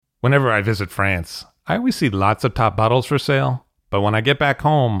Whenever I visit France, I always see lots of top bottles for sale, but when I get back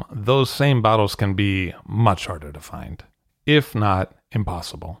home, those same bottles can be much harder to find, if not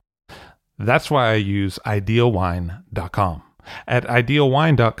impossible. That's why I use idealwine.com. At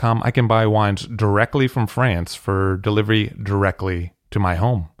idealwine.com, I can buy wines directly from France for delivery directly to my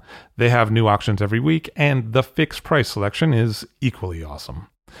home. They have new auctions every week, and the fixed price selection is equally awesome.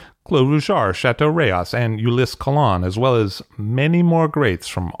 Clos Rougeard, Chateau Rayas, and Ulysse Cologne, as well as many more greats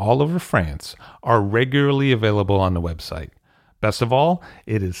from all over France, are regularly available on the website. Best of all,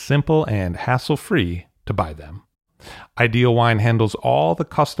 it is simple and hassle-free to buy them. Ideal Wine handles all the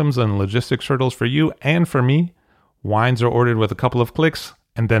customs and logistics hurdles for you and for me. Wines are ordered with a couple of clicks,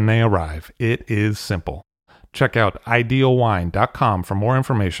 and then they arrive. It is simple. Check out idealwine.com for more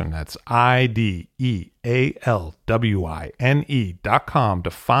information. That's IDEALWINE.com to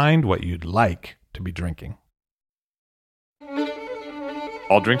find what you'd like to be drinking.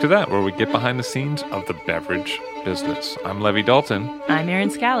 I'll drink to that, where we get behind the scenes of the beverage business. I'm Levi Dalton. I'm Erin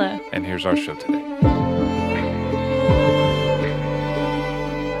Scala. And here's our show today.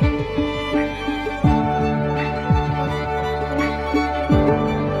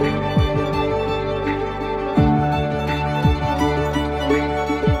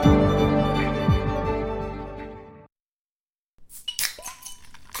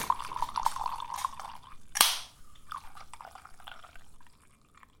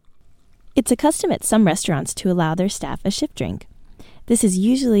 It's a custom at some restaurants to allow their staff a shift drink. This is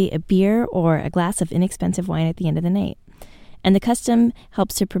usually a beer or a glass of inexpensive wine at the end of the night. And the custom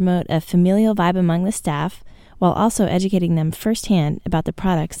helps to promote a familial vibe among the staff while also educating them firsthand about the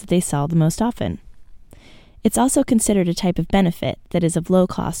products that they sell the most often. It's also considered a type of benefit that is of low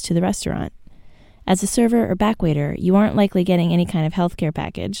cost to the restaurant. As a server or backwaiter, you aren't likely getting any kind of healthcare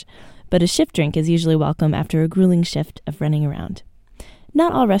package, but a shift drink is usually welcome after a grueling shift of running around.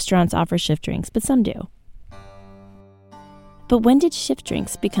 Not all restaurants offer shift drinks, but some do. But when did shift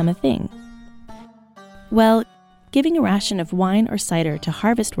drinks become a thing? Well, giving a ration of wine or cider to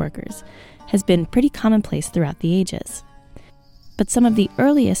harvest workers has been pretty commonplace throughout the ages. But some of the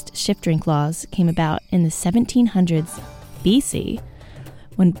earliest shift drink laws came about in the 1700s BC,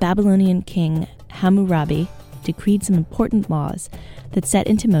 when Babylonian king Hammurabi decreed some important laws that set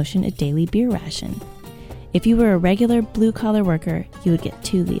into motion a daily beer ration. If you were a regular blue-collar worker, you would get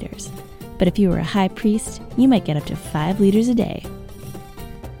 2 liters. But if you were a high priest, you might get up to 5 liters a day.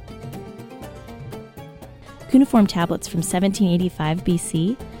 Cuneiform tablets from 1785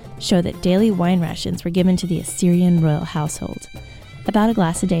 BC show that daily wine rations were given to the Assyrian royal household, about a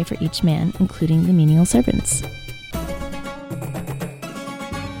glass a day for each man, including the menial servants.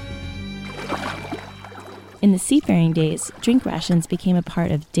 In the seafaring days, drink rations became a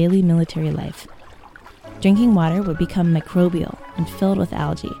part of daily military life. Drinking water would become microbial and filled with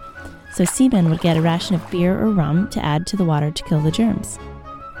algae, so seamen would get a ration of beer or rum to add to the water to kill the germs.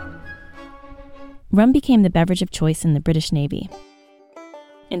 Rum became the beverage of choice in the British Navy,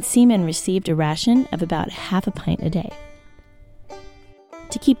 and seamen received a ration of about half a pint a day.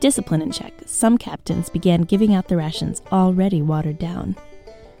 To keep discipline in check, some captains began giving out the rations already watered down.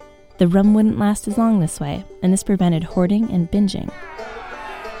 The rum wouldn't last as long this way, and this prevented hoarding and binging.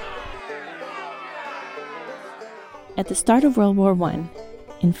 At the start of World War I,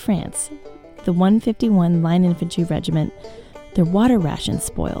 in France, the 151 Line Infantry Regiment, their water rations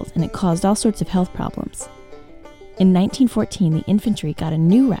spoiled, and it caused all sorts of health problems. In 1914, the infantry got a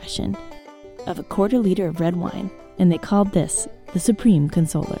new ration of a quarter liter of red wine, and they called this the Supreme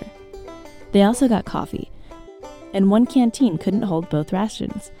Consoler. They also got coffee, and one canteen couldn't hold both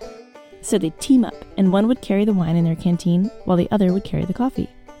rations. So they'd team up, and one would carry the wine in their canteen, while the other would carry the coffee.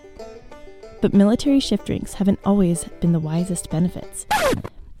 But military shift drinks haven't always been the wisest benefits.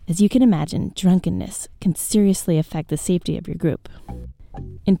 As you can imagine, drunkenness can seriously affect the safety of your group.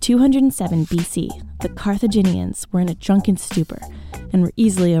 In 207 BC, the Carthaginians were in a drunken stupor and were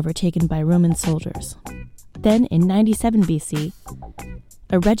easily overtaken by Roman soldiers. Then, in 97 BC,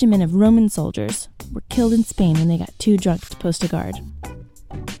 a regiment of Roman soldiers were killed in Spain when they got too drunk to post a guard.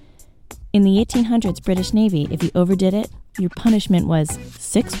 In the 1800s British Navy, if you overdid it, your punishment was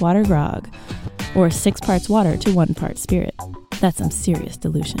 6 water grog, or 6 parts water to 1 part spirit. That's some serious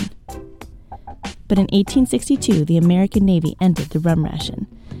dilution. But in 1862, the American Navy ended the rum ration.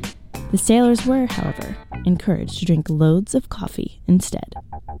 The sailors were, however, encouraged to drink loads of coffee instead.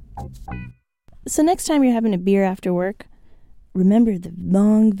 So next time you're having a beer after work, remember the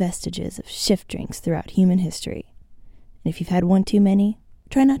long vestiges of shift drinks throughout human history. And if you've had one too many,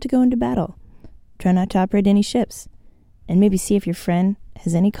 try not to go into battle. Try not to operate any ships. And maybe see if your friend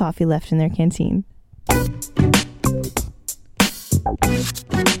has any coffee left in their canteen.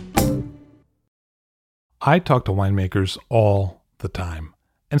 I talk to winemakers all the time,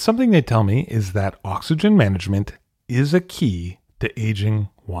 and something they tell me is that oxygen management is a key to aging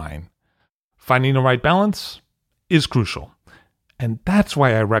wine. Finding the right balance is crucial, and that's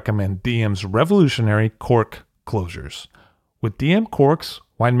why I recommend DM's revolutionary cork closures. With DM corks,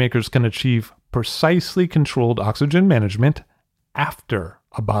 winemakers can achieve precisely controlled oxygen management after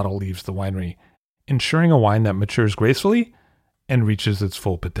a bottle leaves the winery, ensuring a wine that matures gracefully and reaches its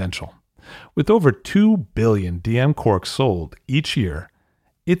full potential. With over 2 billion DM corks sold each year,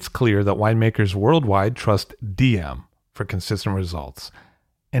 it's clear that winemakers worldwide trust DM for consistent results.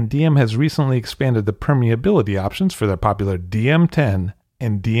 And DM has recently expanded the permeability options for their popular DM10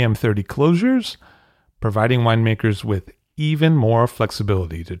 and DM30 closures, providing winemakers with even more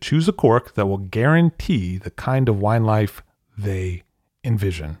flexibility to choose a cork that will guarantee the kind of wine life they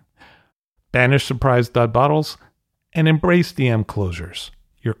envision. Banish surprise dud bottles and embrace DM closures.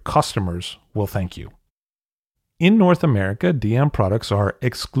 Your customers will thank you. In North America, DM products are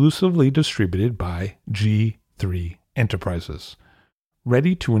exclusively distributed by G3 Enterprises.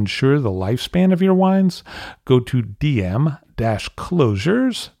 Ready to ensure the lifespan of your wines? Go to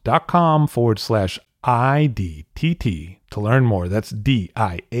dm-closures.com/IDTT to learn more. That's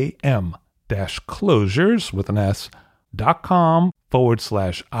DIAM-closures with an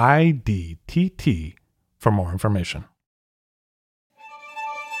S.com/IDTT for more information.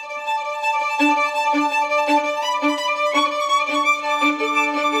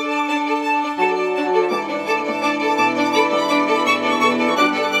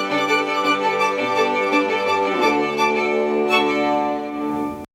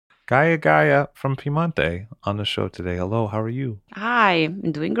 Gaia Gaja from Piemonte on the show today. Hello, how are you? Hi,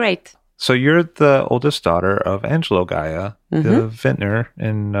 I'm doing great. So you're the oldest daughter of Angelo Gaja, the vintner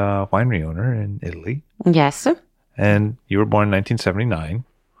and winery owner in Italy. Yes. And you were born in 1979.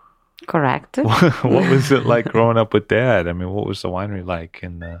 Correct. What was it like growing up with Dad? I mean, what was the winery like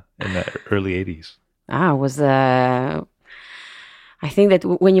in the early 80s? It was... I think that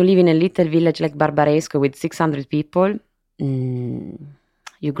when you live in a little village like Barbaresco with 600 people,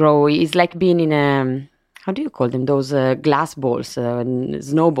 you grow. It's like being in a... How do you call them? Those glass balls,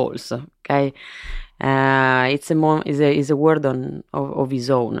 snowballs. Okay, it's a word of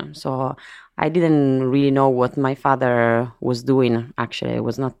his own. So I didn't really know what my father was doing. Actually, I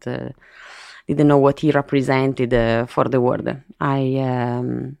was not didn't know what he represented for the world. I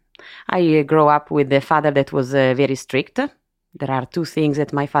grew up with a father that was very strict. There are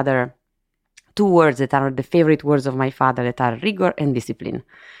two words that are the favorite words of my father, that are rigor and discipline.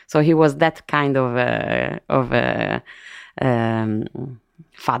 So he was that kind of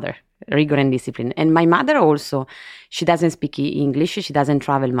father, rigor and discipline. And my mother also, she doesn't speak English, she doesn't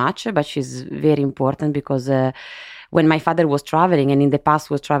travel much, but she's very important because when my father was traveling, and in the past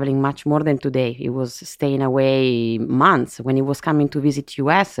was traveling much more than today, he was staying away months. When he was coming to visit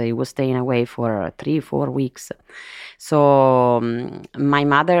US, he was staying away for 3-4 weeks. So my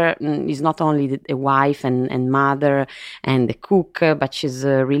mother is not only a wife and mother and a cook, but she's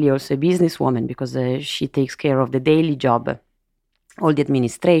really also a businesswoman because she takes care of the daily job, all the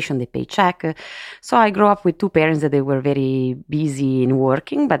administration, the paycheck. So I grew up with two parents that they were very busy in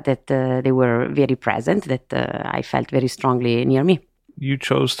working, but that they were very present, that I felt very strongly near me. You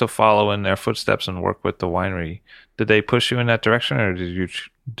chose to follow in their footsteps and work with the winery. Did they push you in that direction, or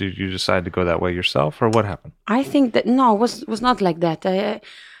did you decide to go that way yourself, or what happened? I think that, no, it was not like that.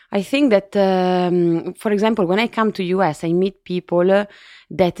 I think that, for example, when I come to US, I meet people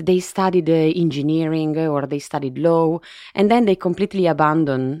that they studied engineering or they studied law, and then they completely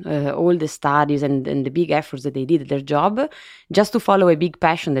abandon all the studies and the big efforts that they did at their job just to follow a big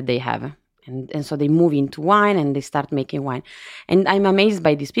passion that they have. And so they move into wine and they start making wine. And I'm amazed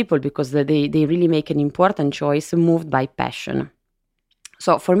by these people because they really make an important choice moved by passion.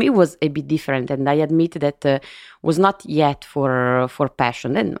 So for me, it was a bit different, and I admit that was not yet for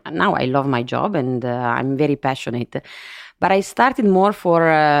passion. And now I love my job, and I'm very passionate. But I started more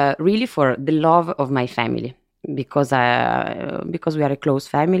really for the love of my family, because we are a close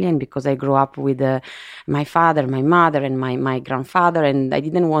family, and because I grew up with my father, my mother, and my grandfather, and I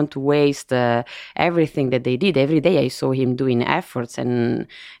didn't want to waste everything that they did. Every day I saw him doing efforts and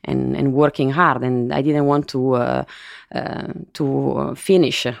working hard, and I didn't want to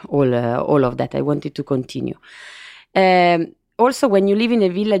finish all of that. I wanted to continue. Also, when you live in a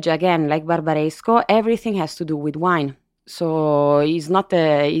village, again, like Barbaresco, everything has to do with wine. So it's not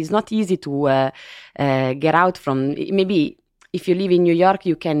easy to get out from. Maybe if you live in New York,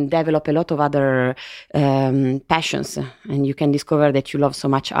 you can develop a lot of other passions, and you can discover that you love so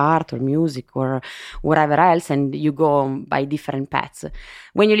much art or music or whatever else, and you go by different paths.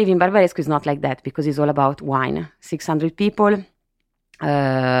 When you live in Barbaresco, it's not like that, because it's all about wine. 600 people,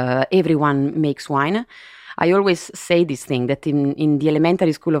 everyone makes wine. I always say this thing, that in the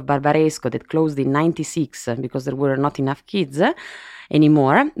elementary school of Barbaresco, that closed in 96 because there were not enough kids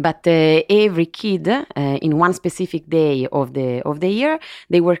anymore, but every kid in one specific day of the year,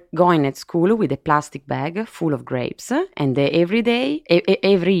 they were going at school with a plastic bag full of grapes, and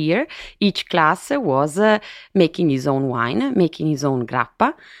every year, each class was making his own wine, making his own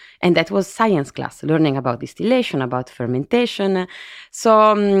grappa. And that was science class, learning about distillation, about fermentation.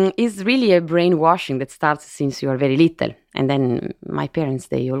 So it's really a brainwashing that starts since you are very little. And then my parents,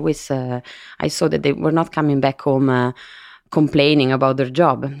 they always, I saw that they were not coming back home complaining about their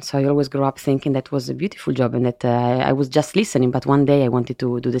job. So I always grew up thinking that was a beautiful job, and that I was just listening. But one day I wanted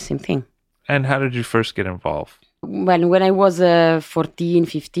to do the same thing. And how did you first get involved? Well, when I was 14,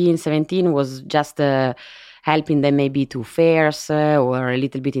 15, 17, was just helping them maybe to fairs or a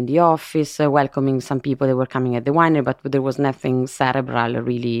little bit in the office, welcoming some people that were coming at the winery, but there was nothing cerebral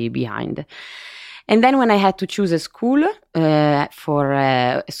really behind. And then when I had to choose a school a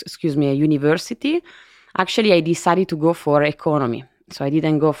university, actually I decided to go for economy. So I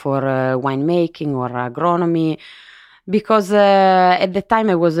didn't go for winemaking or agronomy, because at the time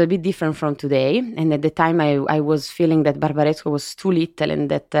I was a bit different from today, and at the time I was feeling that Barbaresco was too little, and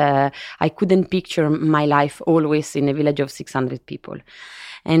that I couldn't picture my life always in a village of 600 people.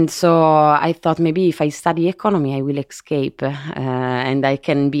 And so I thought maybe if I study economy, I will escape, and I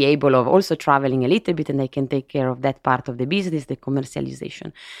can be able of also traveling a little bit, and I can take care of that part of the business, the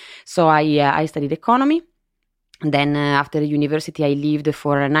commercialization. So I studied economy. Then after university, I lived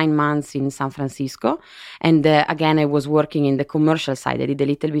for 9 months in San Francisco. And again, I was working in the commercial side. I did a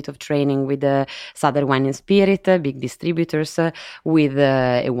little bit of training with Southern Wine and Spirit, big distributors, with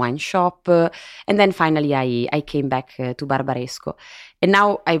a wine shop. And then finally, I came back to Barbaresco. And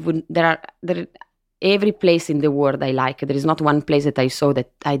now every place in the world I like. There is not one place that I saw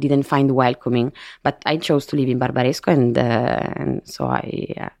that I didn't find welcoming, but I chose to live in Barbaresco, and so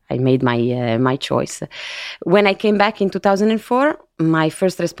I made my choice. When I came back in 2004, my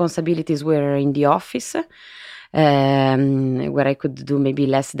first responsibilities were in the office, where I could do maybe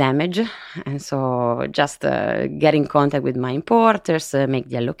less damage. And so just get in contact with my importers, make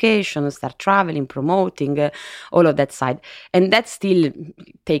the allocation, start traveling, promoting, all of that side. And that still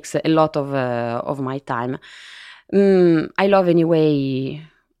takes a lot of my time. I love anyway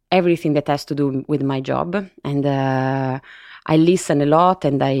everything that has to do with my job, and I listen a lot,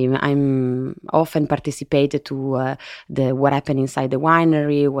 and I'm often participated to what happened inside the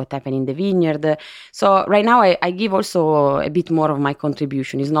winery, what happened in the vineyard. So right now I give also a bit more of my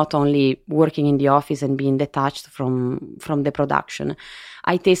contribution. It's not only working in the office and being detached from the production.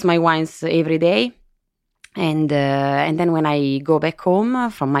 I taste my wines every day, and then when I go back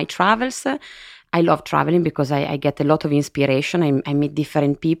home from my travels, I love traveling because I get a lot of inspiration. I meet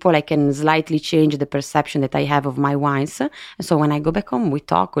different people. I can slightly change the perception that I have of my wines. And so when I go back home, we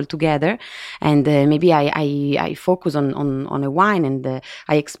talk all together, and maybe I focus on a wine, and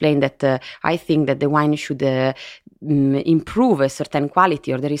I explain that I think that the wine should improve a certain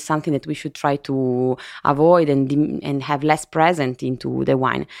quality, or there is something that we should try to avoid and have less present into the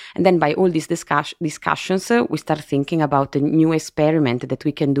wine. And then by all these discussions, we start thinking about a new experiment that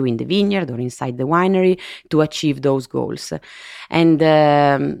we can do in the vineyard or inside the winery to achieve those goals. And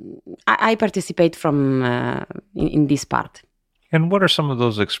I participate from in this part. And what are some of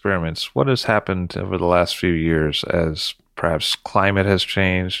those experiments? What has happened over the last few years as perhaps climate has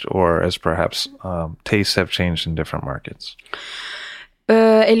changed, or as perhaps tastes have changed in different markets?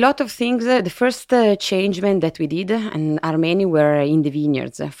 A lot of things. The first changement that we did, and are many, were in the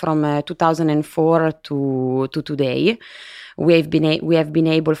vineyards. From 2004 to today, we have been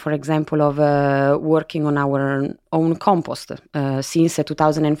able, for example, of working on our own compost. Since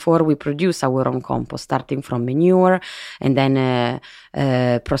 2004, we produce our own compost, starting from manure, and then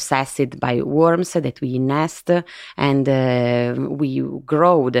process it by worms that we nest, and we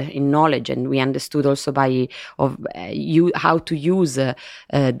growed in knowledge, and we understood also how to use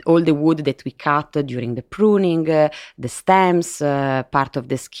all the wood that we cut during the pruning, the stems, part of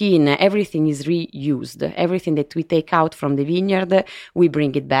the skin. Everything is reused. Everything that we take out from the vineyard, we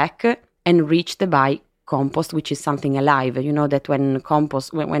bring it back, enriched by compost, which is something alive. You know that when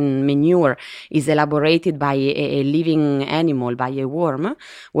manure is elaborated by a living animal, by a worm,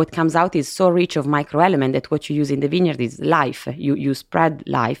 what comes out is so rich of microelement that what you use in the vineyard is life. You spread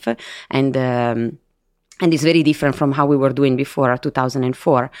life, and And it's very different from how we were doing before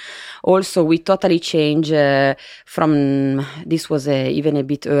 2004. Also, we totally changed this was even a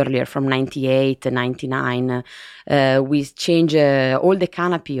bit earlier, from 98, 99. We changed all the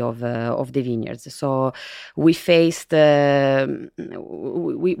canopy of the vineyards. So we faced, we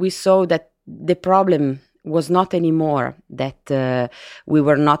saw that the problem was not anymore that we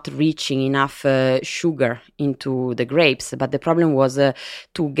were not reaching enough sugar into the grapes, but the problem was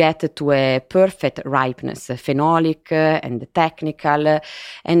to get to a perfect ripeness, phenolic and technical.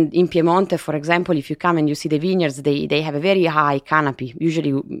 And in Piemonte, for example, if you come and you see the vineyards, they have a very high canopy.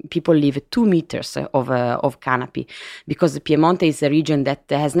 Usually people leave 2 meters of canopy, because Piemonte is a region that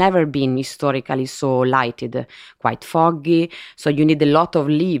has never been historically so lighted, quite foggy. So you need a lot of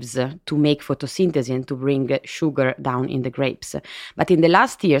leaves to make photosynthesis and to bring sugar down in the grapes. But in the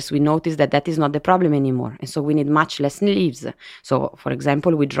last years, we noticed that is not the problem anymore. And so we need much less leaves. So, for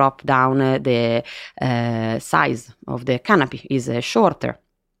example, we drop down the size of the canopy is shorter.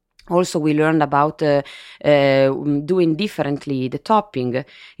 Also, we learned about doing differently the topping.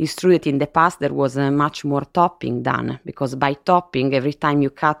 It's true that in the past there was much more topping done, because by topping, every time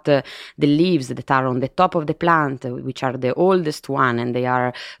you cut the leaves that are on the top of the plant, which are the oldest one, and they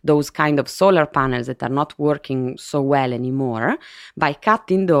are those kind of solar panels that are not working so well anymore, by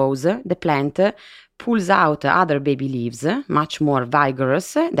cutting those, the plant pulls out other baby leaves, much more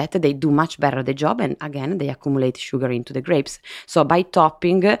vigorous, that they do much better the job, and again they accumulate sugar into the grapes. So by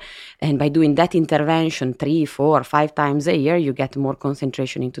topping and by doing that intervention 3, 4, 5 times a year, you get more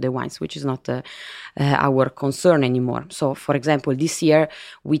concentration into the wines, which is not our concern anymore. So for example, this year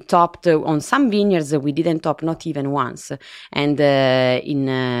we topped on some vineyards, we didn't top not even once, and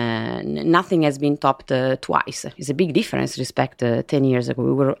nothing has been topped twice. It's a big difference respect 10 years ago.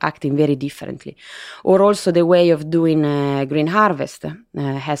 We were acting very differently. Or also the way of doing green harvest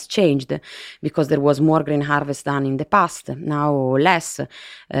has changed, because there was more green harvest done in the past, now less.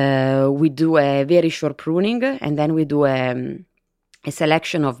 We do a very short pruning, and then we do a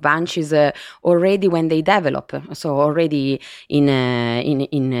selection of bunches already when they develop, so already in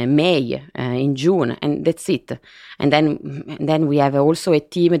May, in June, and that's it. And then we have also a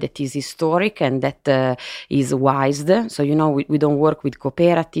team that is historic and that is wise. So we don't work with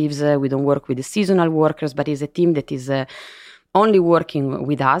cooperatives, we don't work with the seasonal workers, but it's a team that is only working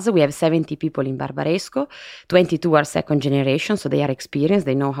with us. We have 70 people in Barbaresco, 22 are second generation, so they are experienced.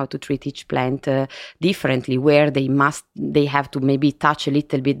 They know how to treat each plant differently, where they have to maybe touch a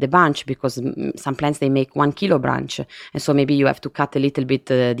little bit the bunch, because some plants, they make 1 kilo branch. And so maybe you have to cut a little bit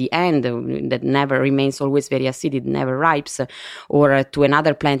the end that never remains always very acidic, never ripes. Or to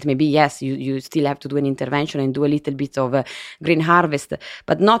another plant, maybe, yes, you still have to do an intervention and do a little bit of green harvest,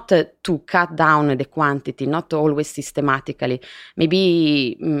 but not to cut down the quantity, not always systematically.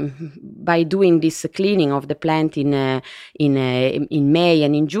 Maybe by doing this cleaning of the plant in May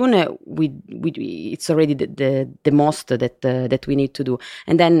and in June, it's already the most that we need to do.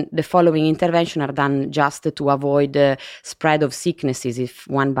 And then the following intervention are done just to avoid spread of sicknesses if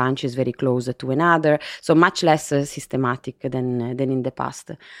one bunch is very close to another. So much less systematic than in the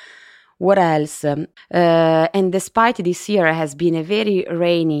past. What else? And despite this year has been a very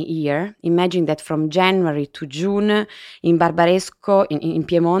rainy year, imagine that from January to June in Barbaresco, in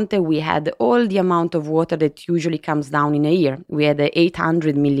Piemonte, we had all the amount of water that usually comes down in a year. We had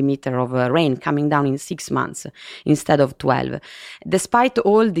 800 millimeter of rain coming down in 6 months instead of 12. Despite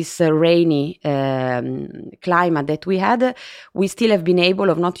all this rainy climate that we had, we still have been able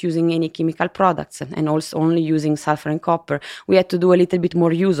of not using any chemical products and also only using sulfur and copper. We had to do a little bit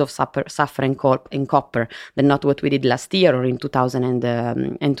more use of sulfur and copper than not what we did last year or in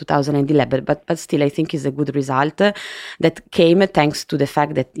 2011. But still, I think is a good result that came thanks to the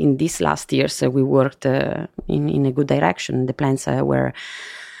fact that in these last years we worked in a good direction. The plants were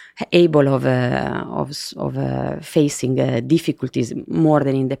able of facing difficulties more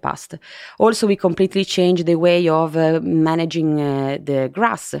than in the past. Also, we completely changed the way of managing the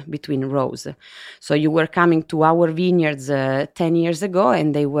grass between rows. So you were coming to our vineyards 10 years ago,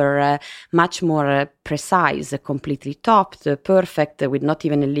 and they were much more precise, completely topped, perfect, with not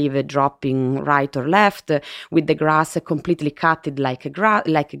even a leaf dropping right or left, with the grass completely cutted like a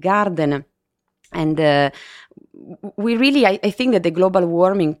garden. And we really, I think that the global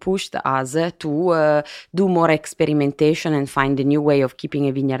warming pushed us to do more experimentation and find a new way of keeping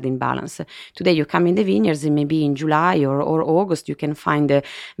a vineyard in balance. Today you come in the vineyards and maybe in July or August you can find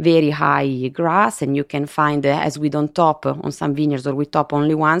very high grass, and you can find, as we don't top on some vineyards or we top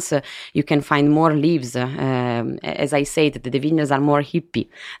only once, you can find more leaves. As I said, the vineyards are more hippie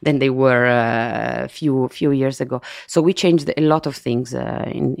than they were a few years ago. So we changed a lot of things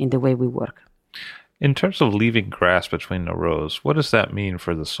in the way we work. In terms of leaving grass between the rows, what does that mean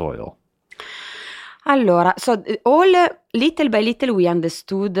for the soil? Allora, so all little by little we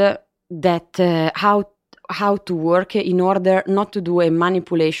understood that how to work in order not to do a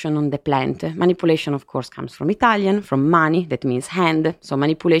manipulation on the plant. Manipulation, of course, comes from Italian, from mani, that means hand. So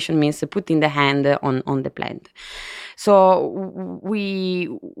manipulation means putting the hand on the plant. So we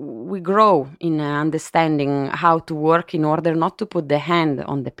grow in understanding how to work in order not to put the hand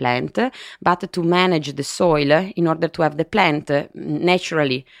on the plant, but to manage the soil in order to have the plant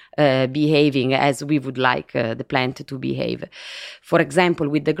naturally behaving as we would like the plant to behave. For example,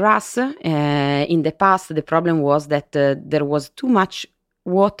 with the grass, in the past, the problem was that there was too much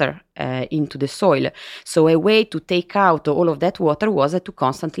water into the soil. So a way to take out all of that water was to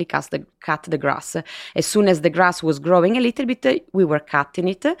constantly cut the grass. As soon as the grass was growing a little bit, we were cutting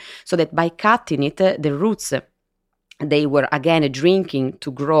it, so that by cutting it, the roots, they were again drinking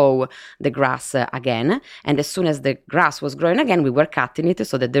to grow the grass again. And as soon as the grass was growing again, we were cutting it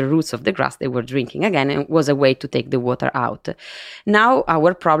so that the roots of the grass, they were drinking again, and it was a way to take the water out. Now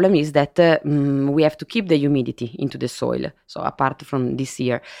our problem is that we have to keep the humidity into the soil, so apart from this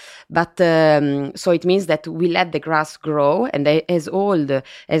year. But so it means that we let the grass grow, and as old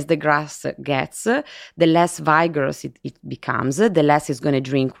as the grass gets, the less vigorous it becomes, the less it's going to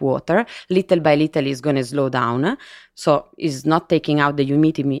drink water. Little by little, it's going to slow down. So it's not taking out the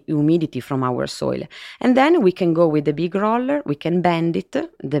humidity from our soil. And then we can go with the big roller, we can bend it.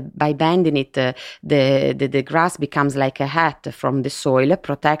 By bending it, the grass becomes like a hat from the soil,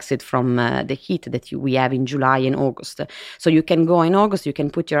 protects it from the heat that we have in July and August. So you can go in August, you can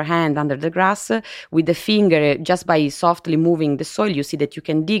put your hand under the grass with the finger, just by softly moving the soil, you see that you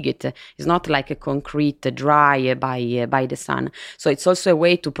can dig it. It's not like a concrete dry by the sun. So it's also a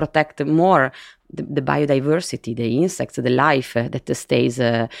way to protect more the biodiversity, the insects, the life that stays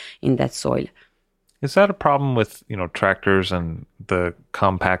in that soil. Is that a problem with, tractors and the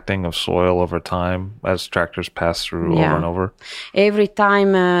compacting of soil over time as tractors pass through over and over? Every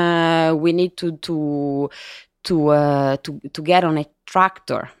time we need to get on a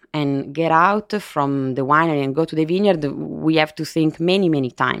tractor and get out from the winery and go to the vineyard, we have to think many, many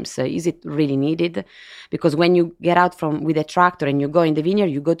times. Is it really needed? Because when you get out with a tractor and you go in the vineyard,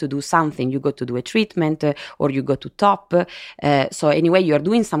 you go to do something. You go to do a treatment or you go to top. So anyway, you're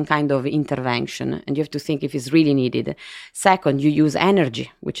doing some kind of intervention and you have to think if it's really needed. Second, you use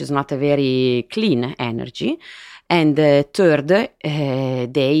energy, which is not a very clean energy. And third, they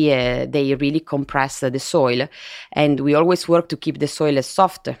really compress the soil, and we always work to keep the soil as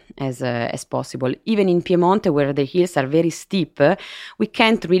soft as possible. Even in Piemonte, where the hills are very steep, we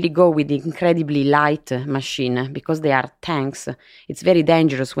can't really go with the incredibly light machine because they are tanks. It's very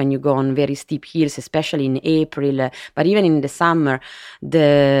dangerous when you go on very steep hills, especially in April. But even in the summer,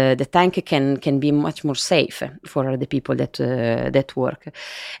 the tank can be much more safe for the people that work,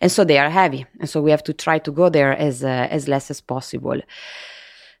 and so they are heavy, and so we have to try to go there as less as possible.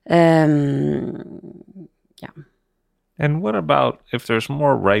 Yeah. And what about if there's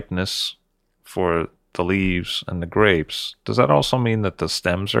more ripeness for the leaves and the grapes? Does that also mean that the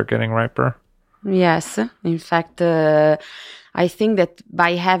stems are getting riper? Yes. In fact, I think that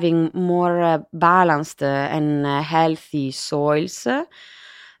by having more balanced and healthy soils,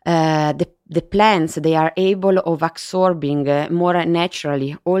 the plants, they are able of absorbing more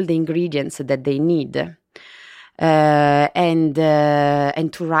naturally all the ingredients that they need. And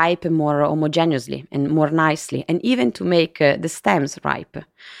to ripe more homogeneously and more nicely, and even to make the stems ripe.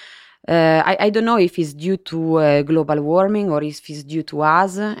 I don't know if it's due to global warming or if it's due to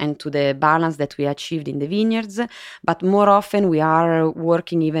us and to the balance that we achieved in the vineyards, but more often we are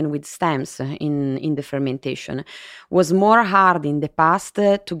working even with stems in the fermentation. It was more hard in the past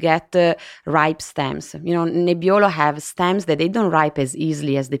to get ripe stems. Nebbiolo have stems that they don't ripe as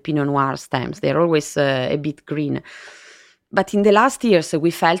easily as the Pinot Noir stems. They're always a bit green. But in the last years,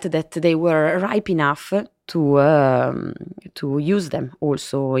 we felt that they were ripe enough to use them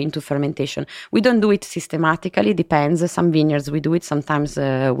also into fermentation. We don't do it systematically, depends. Some vineyards we do it, sometimes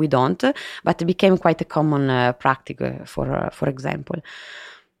we don't, but it became quite a common practice, for example.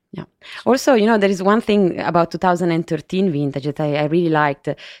 Yeah. Also, there is one thing about 2013 vintage that I really liked.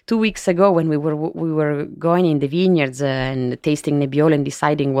 2 weeks ago, when we were going in the vineyards and tasting Nebbiolo and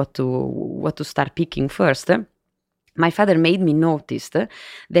deciding what to start picking first, my father made me notice that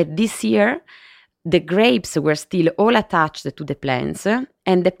this year the grapes were still all attached to the plants,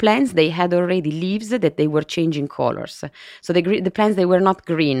 and the plants, they had already leaves that they were changing colors. So the plants, they were not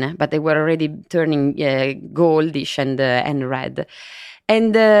green, but they were already turning goldish and red.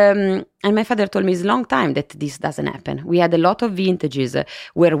 And my father told me it's a long time that this doesn't happen. We had a lot of vintages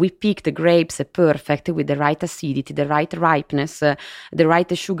where we picked the grapes perfect with the right acidity, the right ripeness, the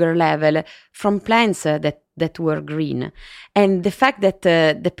right sugar level from plants that were green. And the fact that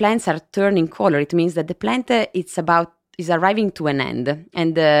the plants are turning color, it means that the plant is arriving to an end,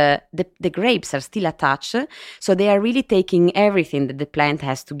 and the grapes are still attached, so they are really taking everything that the plant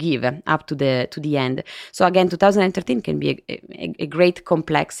has to give up to the end. So again, 2013 can be a great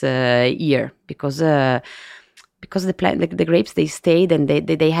complex year because the grapes, they stayed, and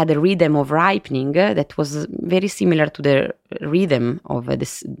they had a rhythm of ripening that was very similar to the rhythm of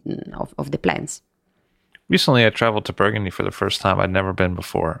the plants. Recently, I traveled to Burgundy for the first time. I'd never been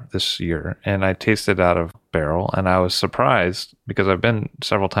before this year, and I tasted out of barrel, and I was surprised because I've been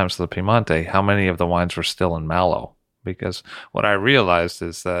several times to the Piemonte, how many of the wines were still in malo. Because what I realized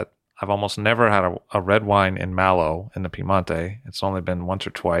is that I've almost never had a red wine in malo in the Piemonte. It's only been once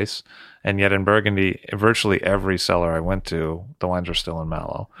or twice. And yet in Burgundy, virtually every cellar I went to, the wines are still in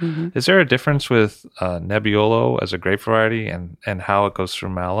malo. Mm-hmm. Is there a difference with Nebbiolo as a grape variety and how it goes through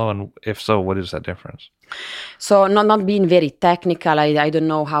malo? And if so, what is that difference? So not being very technical, I don't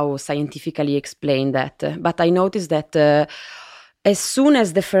know how scientifically explain that. But I noticed that as soon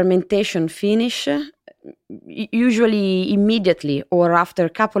as the fermentation finish, usually immediately or after a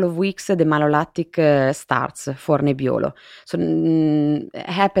couple of weeks, the malolactic starts for Nebbiolo. So it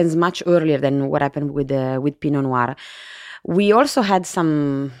happens much earlier than what happened with Pinot Noir. We also had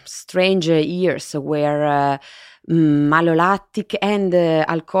some strange years where malolactic and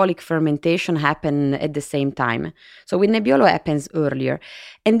alcoholic fermentation happen at the same time. So with Nebbiolo happens earlier.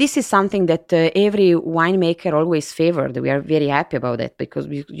 And this is something that every winemaker always favored. We are very happy about it because,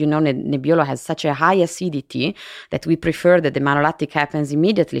 Nebbiolo has such a high acidity that we prefer that the malolactic happens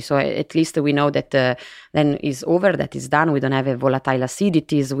immediately. So at least we know that then is over, that is done. We don't have volatile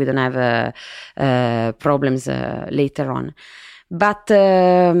acidities. We don't have problems later on. But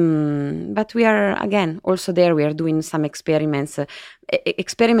we are, again, also there, we are doing some experiments.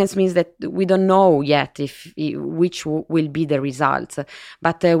 Experiments means that we don't know yet which will be the results.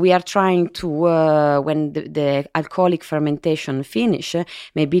 But we are trying to, when the alcoholic fermentation finish,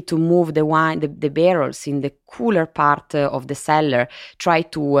 maybe to move the wine, the barrels in the cooler part of the cellar, try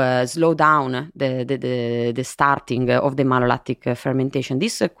to slow down the starting of the malolactic fermentation.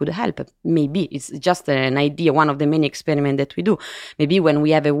 This could help. Maybe it's just an idea, one of the many experiments that we do. Maybe when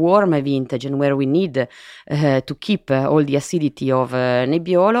we have a warm vintage and where we need to keep all the acidity of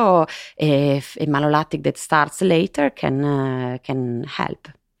Nebbiolo, a malolactic that starts later can help.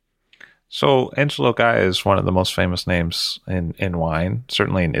 So Angelo Gaia is one of the most famous names in wine,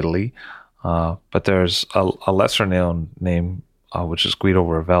 certainly in Italy. But there's a lesser known name, which is Guido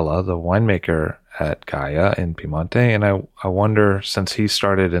Ravella, the winemaker at Gaia in Piemonte. And I wonder, since he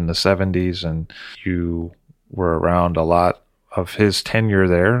started in the 70s and you were around a lot of his tenure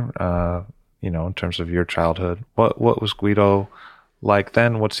there, in terms of your childhood, what was Guido like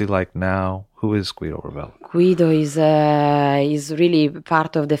then? What's he like now? Who is Guido Ravella? Guido is really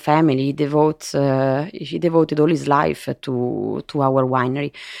part of the family. He devoted all his life to our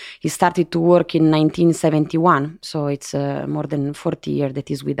winery. He started to work in 1971, so it's more than 40 years that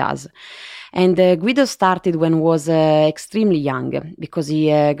he's with us. And Guido started when he was extremely young because he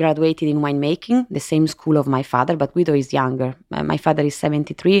graduated in winemaking, the same school of my father, but Guido is younger. My father is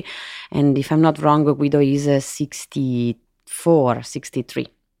 73, and if I'm not wrong, Guido is 64, 63.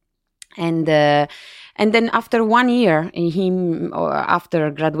 And then after 1 year, after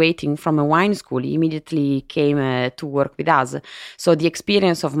graduating from a wine school, he immediately came to work with us. So the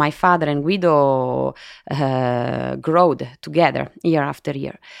experience of my father and Guido growed together year after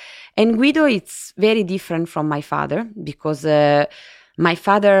year. And Guido, it's very different from my father because my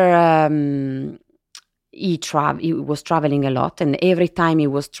father he was traveling a lot, and every time he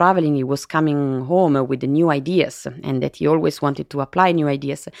was traveling, he was coming home with the new ideas, and that he always wanted to apply new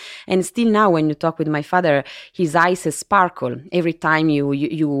ideas. And still now, when you talk with my father, his eyes sparkle every time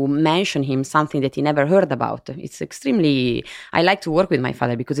you mention him something that he never heard about. It's extremely. I like to work with my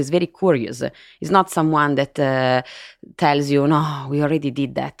father because he's very curious. He's not someone that tells you, "No, we already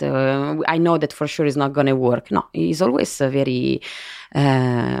did that. I know that for sure it's not going to work." No, he's always very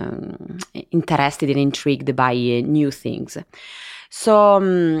interested and intrigued by new things. So,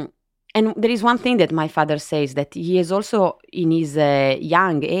 and there is one thing that my father says, that he is also in his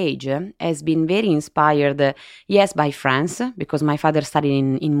young age has been very inspired, yes, by France, because my father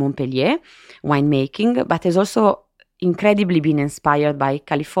studied in Montpellier winemaking, but has also incredibly been inspired by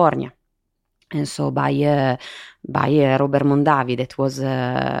California. and so by Robert Mondavi, that was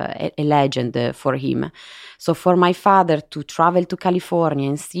a legend for him. So for my father to travel to California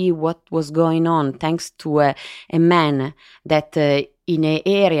and see what was going on, thanks to a man that in an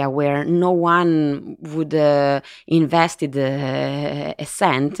area where no one would invested a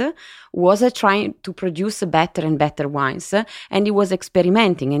cent, was trying to produce better and better wines, and he was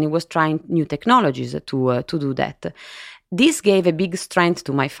experimenting and he was trying new technologies to do that. This gave a big strength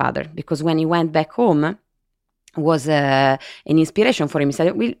to my father, because when he went back home, was an inspiration for him. He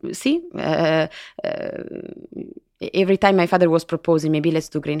said, "Well, see, every time my father was proposing, maybe let's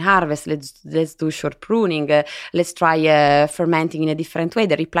do green harvest, let's do short pruning, let's try fermenting in a different way,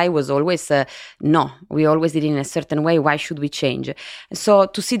 the reply was always no. We always did it in a certain way. Why should we change?" So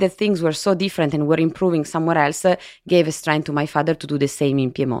to see that things were so different and were improving somewhere else gave a strength to my father to do the same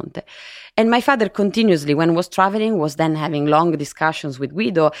in Piemonte. And my father continuously, when was traveling, was then having long discussions with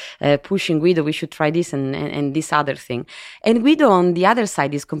Guido, pushing Guido, we should try this and this other thing. And Guido, on the other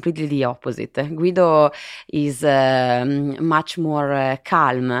side, is completely the opposite. Guido is much more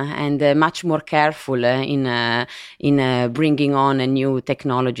calm and much more careful in bringing on new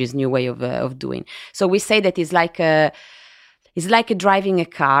technologies, new way of doing. So we say that it's like driving a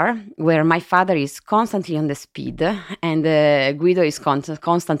car where my father is constantly on the speed and Guido is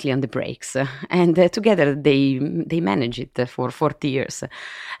constantly on the brakes. And together they manage it for 40 years.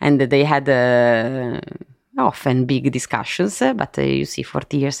 And they had often big discussions, but you see,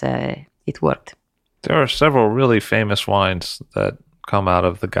 40 years it worked. There are several really famous wines that come out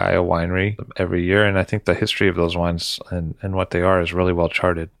of the Gaia winery every year, and I think the history of those wines and what they are is really well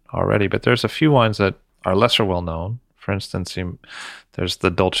charted already. But there's a few wines that are lesser well known. For instance, there's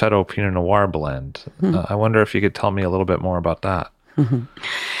the Dolcetto Pinot Noir blend. I wonder if you could tell me a little bit more about that.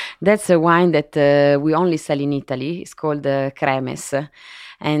 That's a wine that we only sell in Italy. It's called Cremes.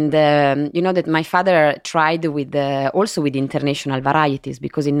 And you know that my father tried also with international varieties,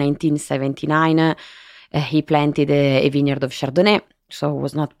 because in 1979 he planted a vineyard of Chardonnay. So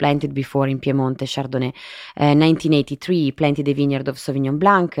was not planted before in Piemonte, Chardonnay. 1983, he planted a vineyard of Sauvignon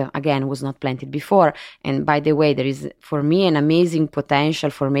Blanc, again, was not planted before. And by the way, there is, for me, an amazing potential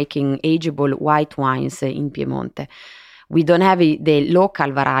for making ageable white wines in Piemonte. We don't have the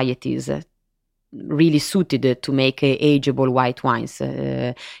local varieties really suited to make ageable white wines,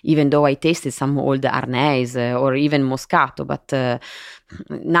 even though I tasted some old Arnese or even Moscato, but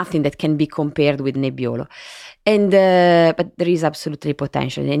nothing that can be compared with Nebbiolo. And but there is absolutely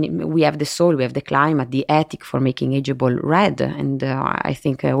potential, and we have the soil, we have the climate, the ethic for making ageable red, and I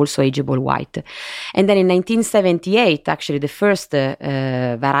think also ageable white. And then in 1978, actually the first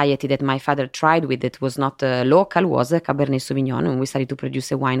variety that my father tried with that was not local was Cabernet Sauvignon, and we started to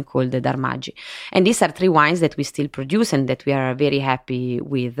produce a wine called Darmaggi. And these are 3 wines that we still produce and that we are very happy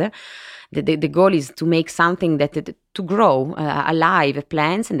with. The goal is to make something to grow alive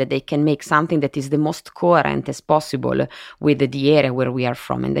plants, and that they can make something that is the most coherent as possible with the area where we are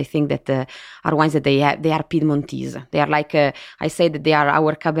from. And I think that our wines that they are Piedmontese. They are like, I say that they are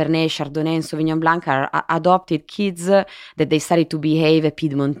our Cabernet, Chardonnay and Sauvignon Blanc are adopted kids that they started to behave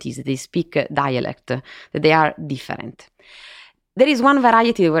Piedmontese. They speak dialect, that they are different. There is one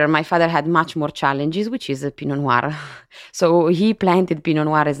variety where my father had much more challenges, which is Pinot Noir. So he planted Pinot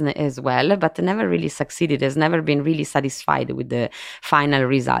Noir as well, but never really succeeded, has never been really satisfied with the final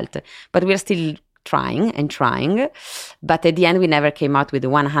result. But we're still trying, but at the end we never came out with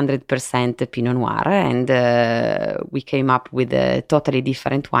 100% Pinot Noir, and we came up with a totally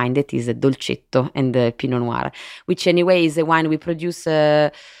different wine that is a Dolcetto and Pinot Noir, which anyway is a wine we produce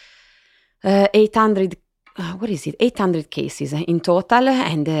 800 cases in total,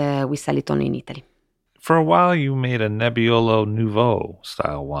 and we sell it only in Italy. For a while, you made a Nebbiolo Nouveau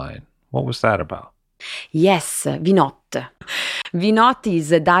style wine. What was that about? Yes, Vinot. Vinot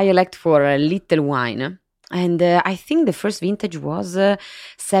is a dialect for little wine, and I think the first vintage was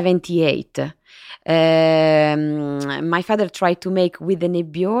 78. My father tried to make with the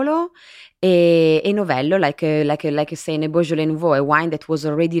Nebbiolo a novello, like say a Beaujolais Nouveau, a wine that was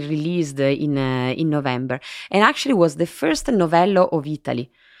already released in November, and actually was the first novello of Italy.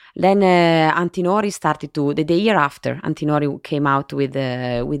 Then Antinori started the year after Antinori came out with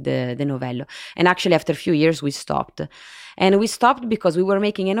the novello, and actually after a few years we stopped, because we were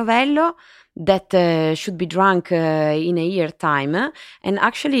making a novello that should be drunk in a year time, and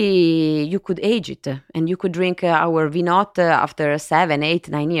actually you could age it and you could drink our Vinot after 7, 8,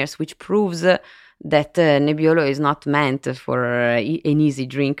 9 years, which proves that Nebbiolo is not meant for an easy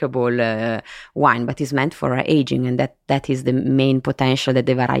drinkable wine, but is meant for aging, and that is the main potential that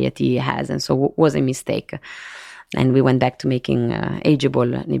the variety has. And so was a mistake, and we went back to making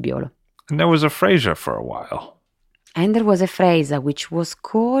ageable Nebbiolo. And there was a Freisa for a while. And there was a Freisa which was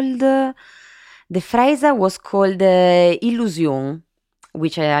called, the Freisa was called Illusion,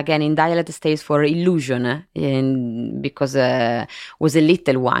 which again in dialect stays for illusion, and because was a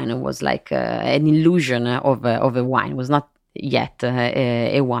little wine, it was like an illusion of a wine, it was not yet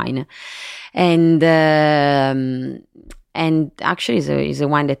a wine, and actually is a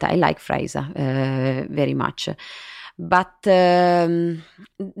wine that I like, Freisa, very much. But that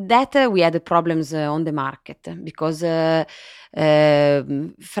we had problems on the market because Freisa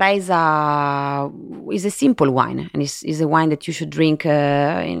is a simple wine, and is a wine that you should drink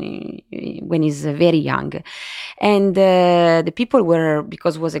when it's very young. And the people were,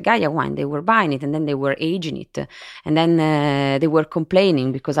 because it was a Gaia wine, they were buying it and then they were aging it. And then they were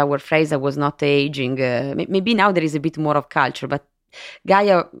complaining because our Freisa was not aging. Maybe now there is a bit more of culture, but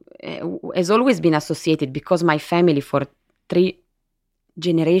Gaia has always been associated, because my family for 3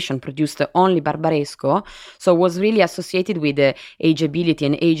 generations produced only Barbaresco, so was really associated with ageability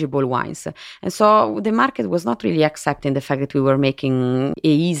and ageable wines. And so the market was not really accepting the fact that we were making a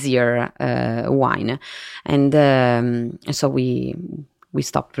easier wine, and so we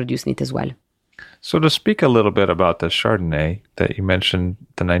stopped producing it as well. So to speak a little bit about the Chardonnay that you mentioned,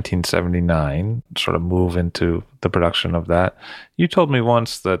 the 1979 sort of move into the production of that, you told me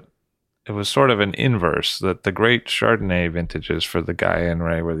once that it was sort of an inverse, that the great Chardonnay vintages for the Gaia and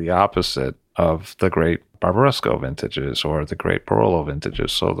Ray were the opposite of the great Barbaresco vintages or the great Barolo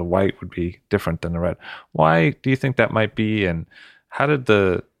vintages. So the white would be different than the red. Why do you think that might be? And how did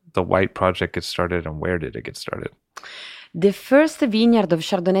the white project get started, and where did it get started? The first vineyard of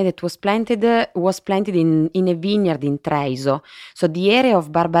Chardonnay that was planted in a vineyard in Treviso. So the area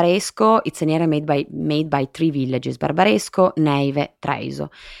of Barbaresco, it's an area made by 3 villages: Barbaresco, Neive, Treviso.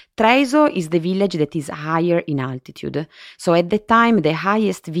 Treviso is the village that is higher in altitude. So at the time, the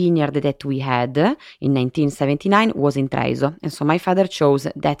highest vineyard that we had in 1979 was in Treviso. And so my father chose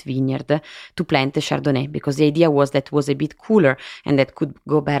that vineyard to plant the Chardonnay, because the idea was that it was a bit cooler and that could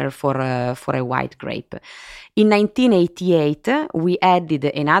go better for a white grape. In 1988, we added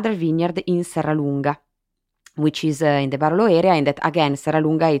another vineyard in Serralunga, which is in the Barolo area, and that again,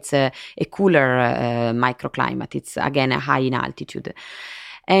 Serralunga, it's a cooler microclimate. It's again high in altitude.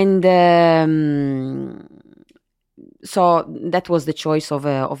 And so that was the choice of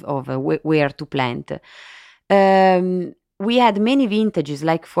where to plant. We had many vintages,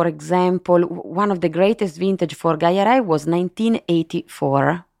 like for example, one of the greatest vintage for Gaia Rai was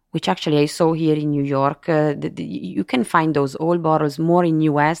 1984, which actually I saw here in New York. You can find those old bottles more in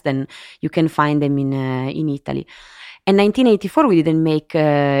US than you can find them in Italy. And 1984 we didn't make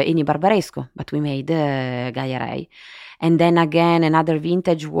any Barbaresco, but we made Gaia Rai. And then again, another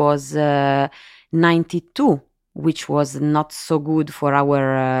vintage was 92, which was not so good for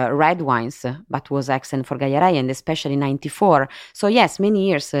our red wines, but was excellent for Gaia Rai, and especially 94. So yes, many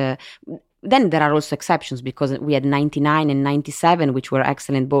years. Then there are also exceptions, because we had 99 and 97, which were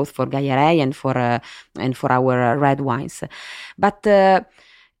excellent both for Gaia Rai and for our red wines. But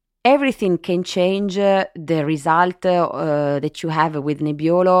everything can change the result that you have with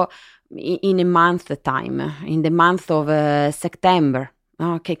Nebbiolo in a month time, in the month of September.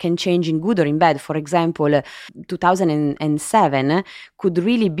 Okay, can change in good or in bad. For example, 2007 could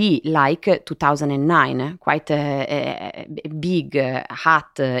really be like 2009, quite a big,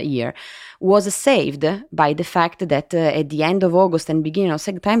 hot year. Was saved by the fact that at the end of August and beginning of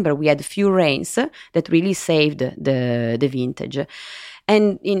September, we had few rains that really saved the vintage.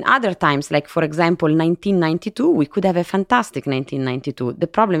 And in other times, like for example, 1992, we could have a fantastic 1992. The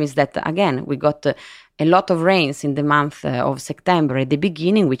problem is that, again, we got a lot of rains in the month of September at the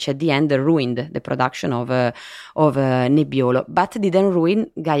beginning, which at the end ruined the production of Nebbiolo, but didn't ruin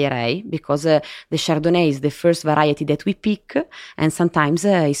Gaia Rai, because the Chardonnay is the first variety that we pick, and sometimes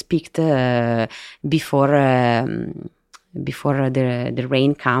is picked before the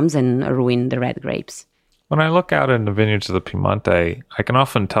rain comes and ruin the red grapes. When I look out in the vineyards of the Piemonte, I can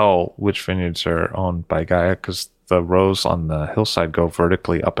often tell which vineyards are owned by Gaia, because the rows on the hillside go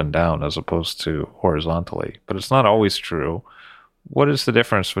vertically up and down as opposed to horizontally. But it's not always true. What is the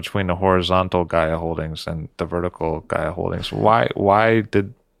difference between the horizontal Gaia holdings and the vertical Gaia holdings? Why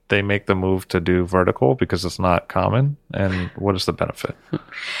did they make the move to do vertical? Because it's not common. And what is the benefit?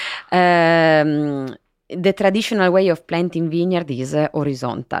 The traditional way of planting vineyard is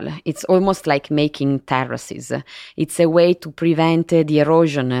horizontal. It's almost like making terraces. It's a way to prevent the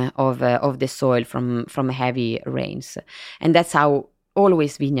erosion of the soil from heavy rains. And that's how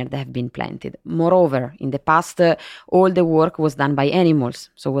always vineyards have been planted. Moreover, in the past, all the work was done by animals,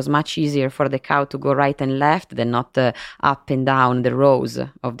 so it was much easier for the cow to go right and left than not up and down the rows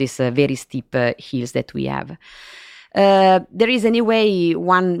of these very steep hills that we have. There is anyway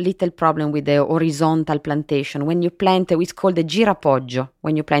one little problem with the horizontal plantation. When you plant, it's called a girapoggio.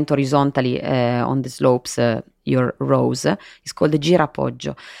 When you plant horizontally on the slopes, your rows, it's called a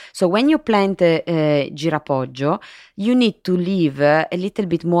girapoggio. So when you plant a girapoggio, you need to leave a little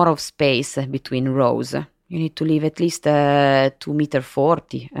bit more of space between rows. You need to leave at least 2.40 meters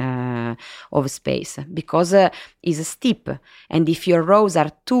of space, because it's steep. And if your rows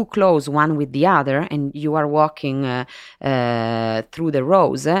are too close one with the other and you are walking through the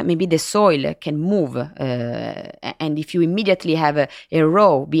rows, maybe the soil can move. And if you immediately have a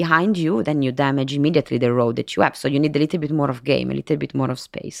row behind you, then you damage immediately the row that you have. So you need a little bit more of game, a little bit more of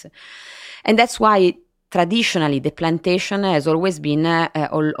space. And that's why traditionally, the plantation has always been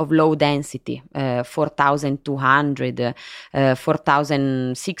of low density, 4,200,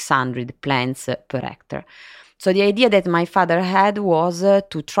 4,600 plants per hectare. So the idea that my father had was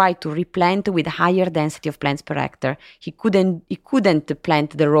to try to replant with higher density of plants per hectare. He couldn't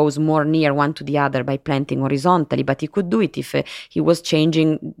plant the rows more near one to the other by planting horizontally, but he could do it if he was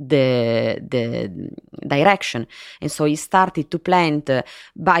changing the direction. And so he started to plant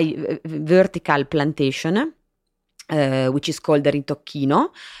by vertical plantation, which is called the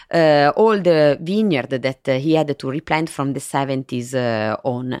ritocchino, all the vineyard that he had to replant from the 70s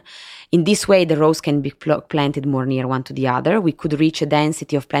on. In this way, the rows can be planted more near one to the other. We could reach a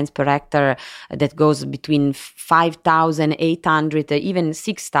density of plants per hectare that goes between 5,800, even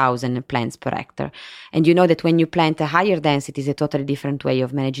 6,000 plants per hectare. And you know that when you plant a higher density, it's a totally different way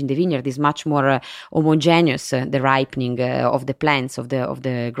of managing the vineyard. It's much more homogeneous, the ripening of the plants, of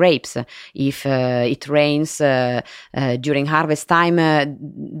the grapes. If it rains during harvest time,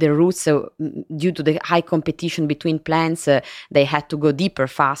 the roots, due to the high competition between plants, they had to go deeper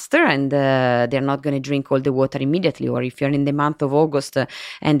faster, and they're not going to drink all the water immediately. Or if you're in the month of August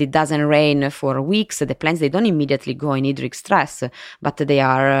and it doesn't rain for weeks, the plants, they don't immediately go in hydric stress, but they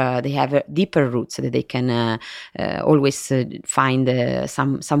have deeper roots that they can always find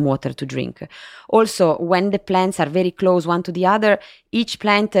some water to drink. Also, when the plants are very close one to the other, each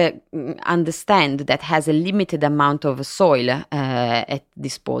plant understand that has a limited amount of soil at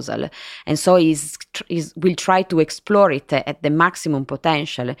disposal, and so will try to explore it at the maximum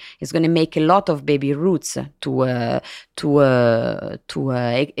potential. It's going to make a lot of baby roots to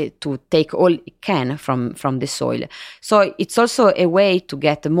take all it can from the soil. So it's also a way to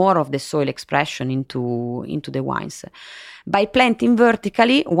get more of the soil expression into the wines. By planting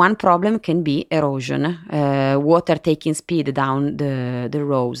vertically, one problem can be erosion, water taking speed down the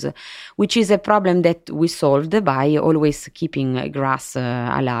rows, which is a problem that we solved by always keeping grass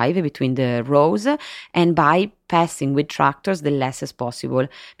alive between the rows, and by passing with tractors the less as possible,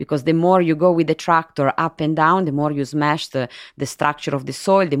 because the more you go with the tractor up and down, the more you smash the structure of the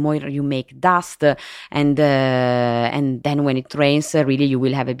soil, the more you make dust, and then when it rains, really you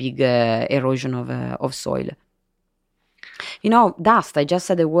will have a big erosion of soil. You know, dust, I just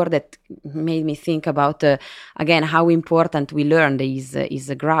said a word that made me think about, again, how important we learned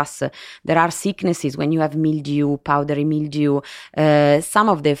is grass. There are sicknesses when you have mildew, powdery mildew. Some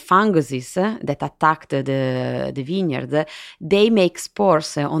of the funguses that attacked the vineyard, they make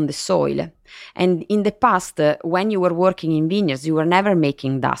spores on the soil. And in the past, when you were working in vineyards, you were never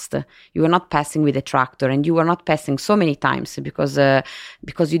making dust. You were not passing with a tractor, and you were not passing so many times because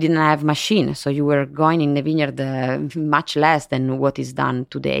you didn't have machine. So you were going in the vineyard much less than what is done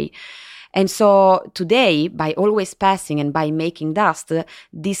today. And so today, by always passing and by making dust,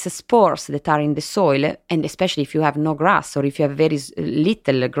 these spores that are in the soil, and especially if you have no grass or if you have very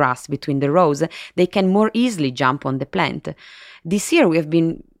little grass between the rows, they can more easily jump on the plant. This year we have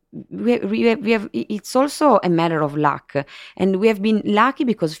it's also a matter of luck, and we have been lucky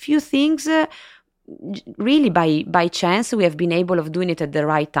because few things really by chance we have been able of doing it at the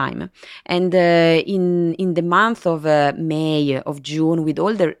right time. And in the month of May, of June, with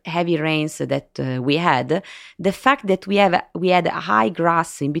all the heavy rains that we had, the fact that we had high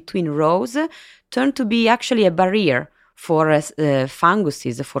grass in between rows turned to be actually a barrier for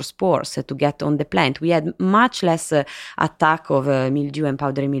funguses, for spores to get on the plant. We had much less attack of mildew and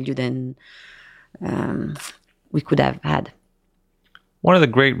powdery mildew than we could have had. One of the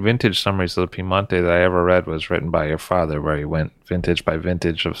great vintage summaries of the Piemonte that I ever read was written by your father, where he went vintage by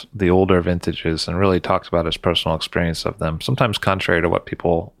vintage of the older vintages and really talked about his personal experience of them, sometimes contrary to what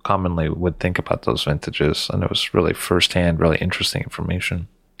people commonly would think about those vintages. And it was really firsthand, really interesting information.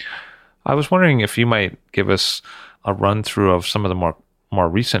 I was wondering if you might give us a run through of some of the more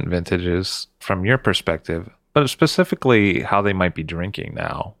recent vintages from your perspective, but specifically how they might be drinking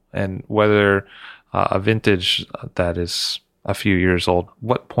now, and whether a vintage that is a few years old,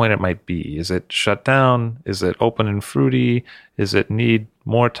 what point it might be. Is it shut down? Is it open and fruity? Is it need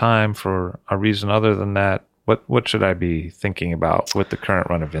more time for a reason other than that? What should I be thinking about with the current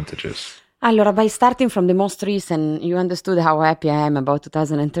run of vintages? Allora, by starting from the most recent, you understood how happy I am about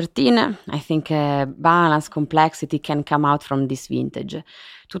 2013. I think balance, complexity can come out from this vintage.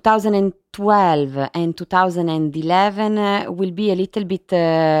 2012 and 2011 will be a little bit,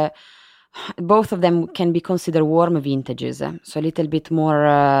 both of them can be considered warm vintages, so a little bit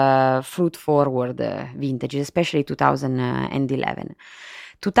more fruit-forward vintages, especially 2011.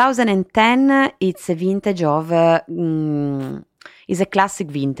 2010, it's a vintage of... is a classic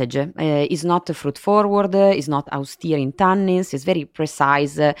vintage. It's not fruit forward, it's not austere in tannins, it's very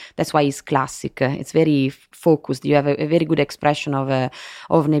precise. That's why it's classic. It's very focused. You have a very good expression of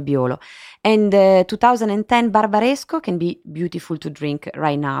Nebbiolo. And 2010 Barbaresco can be beautiful to drink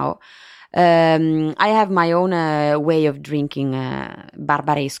right now. I have my own way of drinking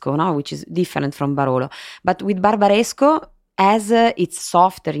Barbaresco, no? Which is different from Barolo. But with Barbaresco, as it's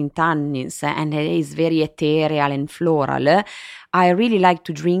softer in tannins and it is very ethereal and floral, I really like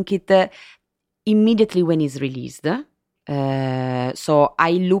to drink it immediately when it's released. So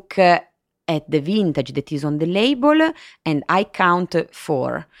I look at the vintage that is on the label and I count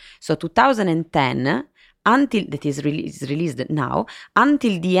 4. So 2010, until that is released now,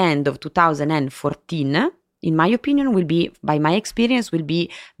 until the end of 2014, in my opinion, will be, by my experience, will be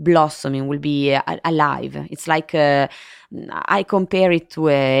blossoming, will be alive. It's like I compare it to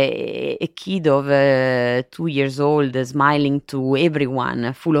a kid of 2 years old smiling to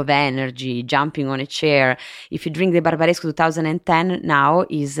everyone, full of energy, jumping on a chair. If you drink the Barbaresco 2010 now,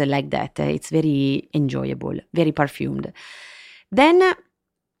 is like that. It's very enjoyable, very perfumed. Then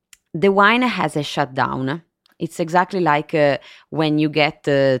the wine has a shutdown. It's exactly like when you get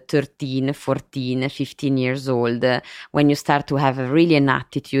 13, 14, 15 years old, when you start to have really an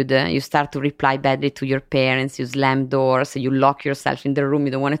attitude, you start to reply badly to your parents, you slam doors, you lock yourself in the room,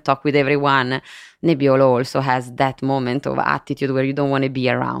 you don't want to talk with everyone. Nebbiolo also has that moment of attitude where you don't want to be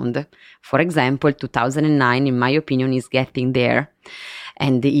around. For example, 2009, in my opinion, is getting there.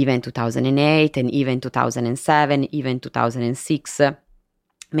 And even 2008, and even 2007, even 2006.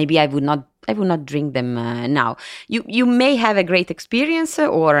 Maybe I would not drink them now. You may have a great experience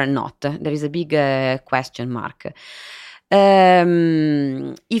or not. There is a big question mark.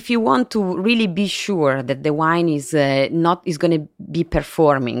 If you want to really be sure that the wine is going to be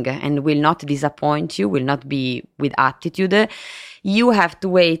performing and will not disappoint you, will not be with attitude, you have to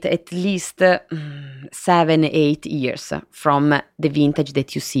wait at least 7-8 years from the vintage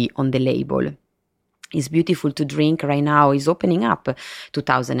that you see on the label. It's beautiful to drink right now. It's opening up.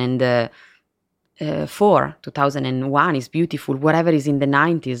 2004, 2001 is beautiful. Whatever is in the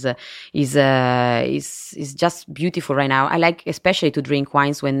 90s is just beautiful right now. I like especially to drink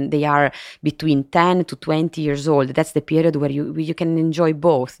wines when they are between 10 to 20 years old. That's the period where you can enjoy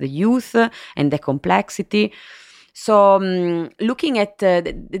both the youth and the complexity. So looking at,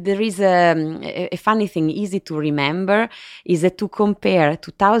 there is a funny thing, easy to remember, is to compare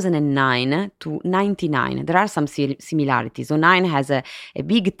 2009 to 99. There are some similarities. So 9 has a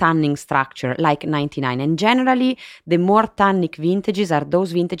big tanning structure like 99. And generally, the more tannic vintages are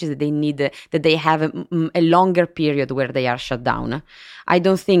those vintages that they have a longer period where they are shut down. I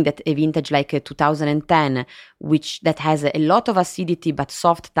don't think that a vintage like 2010, that has a lot of acidity but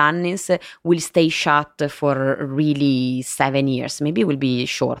soft tannins, will stay shut for really 7 years. Maybe it will be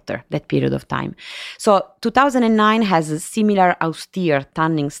shorter, that period of time. So 2009 has a similar austere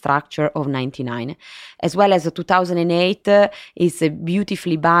tanning structure of 99, as well as 2008 is a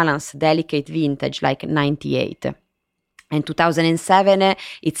beautifully balanced, delicate vintage like 98. And 2007,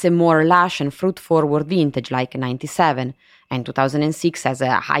 it's a more lush and fruit-forward vintage like 97. And 2006 has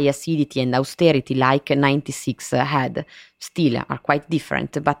a high acidity and austerity like 96 had. Still are quite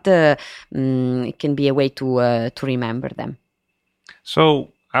different, but it can be a way to remember them. So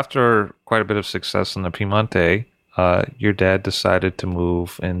after quite a bit of success in the Piemonte, your dad decided to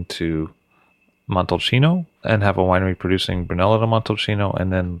move into Montalcino and have a winery producing Brunello di Montalcino,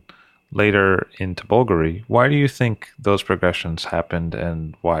 and then later into Bolgheri. Why do you think those progressions happened,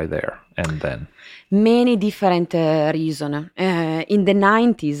 and why there and then? Many different reasons. In the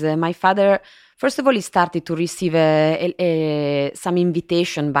 90s, my father, first of all, he started to receive some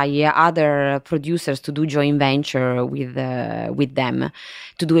invitation by other producers to do joint venture with them,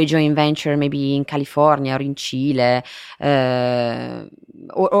 to do a joint venture maybe in California or in Chile,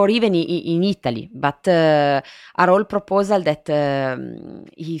 or even in Italy, but are all proposal that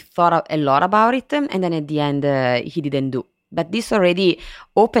he thought a lot about it, and then at the end he didn't do. But this already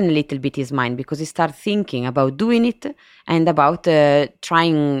opened a little bit his mind, because he started thinking about doing it and about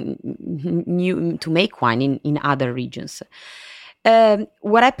trying to make wine in other regions.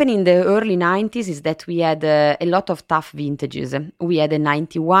 What happened in the early 90s is that we had a lot of tough vintages. We had a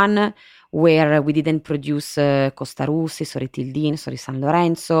 91 where we didn't produce Costa Russi, Soritildin, Sori San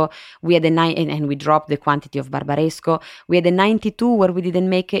Lorenzo. We had and we dropped the quantity of Barbaresco. We had a 92 where we didn't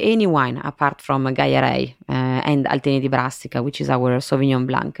make any wine apart from Gaia Gaja and Altene di Brassica, which is our Sauvignon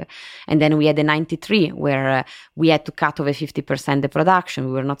Blanc. And then we had a 93 where we had to cut over 50% the production.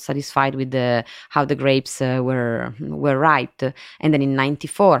 We were not satisfied with how the grapes were ripe. And then in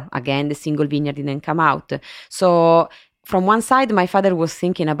 94, again, the single vineyard didn't come out. So from one side, my father was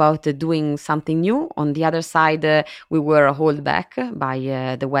thinking about doing something new. On the other side, we were held back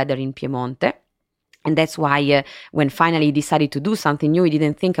by the weather in Piemonte. And that's why when finally he decided to do something new, he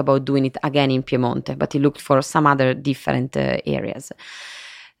didn't think about doing it again in Piemonte, but he looked for some other different areas.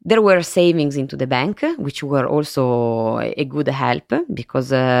 There were savings into the bank, which were also a good help,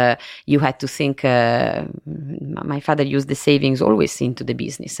 because you had to think, my father used the savings always into the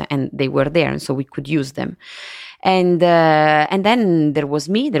business, and they were there, and so we could use them. And then there was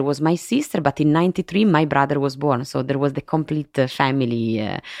me, there was my sister, but in 93 my brother was born, so there was the complete family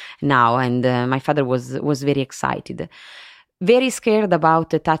now, and my father was very excited. Very scared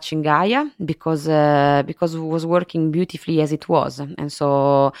about touching Gaia because it was working beautifully as it was, and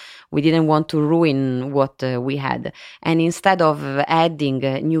so we didn't want to ruin what we had. And instead of adding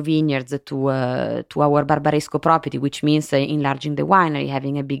new vineyards to our Barbaresco property, which means enlarging the winery,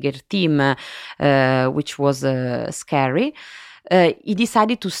 having a bigger team, which was scary, he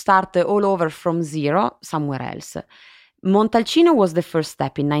decided to start all over from zero somewhere else. Montalcino was the first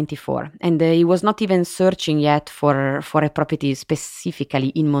step in 94, and he was not even searching yet for a property specifically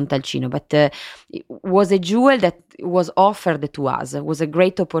in Montalcino, but it was a jewel that was offered to us. It was a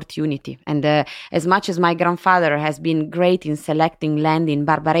great opportunity, and as much as my grandfather has been great in selecting land in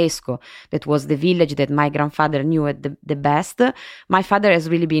Barbaresco, that was the village that my grandfather knew at the best, my father has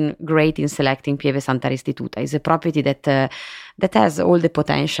really been great in selecting Pieve Santa Restituta. It's a property that has all the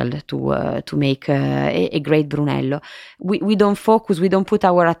potential to make a great Brunello. We don't focus, we don't put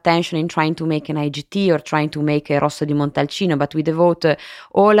our attention in trying to make an IGT or trying to make a Rosso di Montalcino, but we devote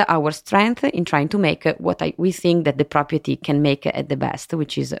all our strength in trying to make what we think that the property can make at the best,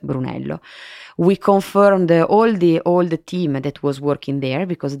 which is Brunello. We confirmed all the team that was working there,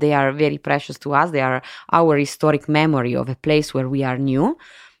 because they are very precious to us. They are our historic memory of a place where we are new.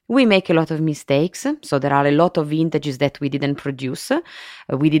 We make a lot of mistakes, so there are a lot of vintages that we didn't produce.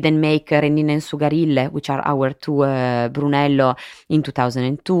 We didn't make Renina and Sugarille, which are our two Brunello, in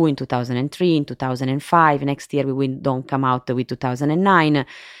 2002, in 2003, in 2005. Next year we don't come out with 2009.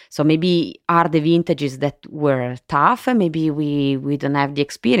 So maybe are the vintages that were tough. Maybe we don't have the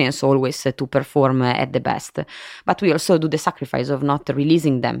experience always to perform at the best. But we also do the sacrifice of not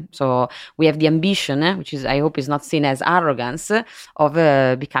releasing them. So we have the ambition, which is, I hope is not seen as arrogance, of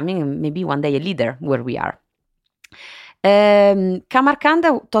becoming maybe one day a leader where we are.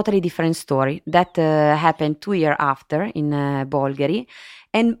 Camarcanda, totally different story. That happened 2 years after in Bolgheri.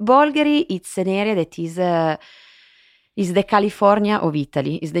 And Bolgheri, it's an area that is the California of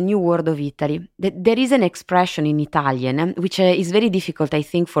Italy, is the new world of Italy. There is an expression in Italian, which is very difficult, I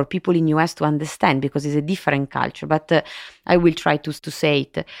think, for people in US to understand, because it's a different culture, but I will try to say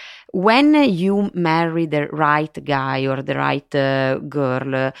it. When you marry the right guy or the right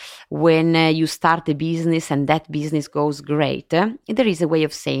girl, when you start a business and that business goes great, there is a way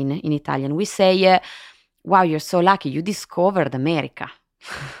of saying in Italian. We say, wow, you're so lucky, you discovered America.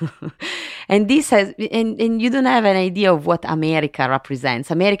 And you don't have an idea of what America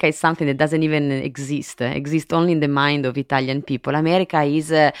represents. America is something that doesn't even exist only in the mind of Italian people. America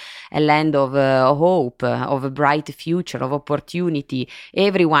is a land of hope, of a bright future, of opportunity.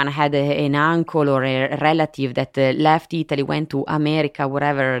 Everyone had an uncle or a relative that left Italy, went to America,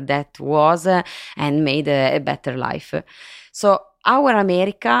 wherever that was, and made a better life. So our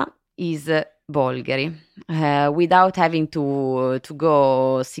America is Bolgheri, without having to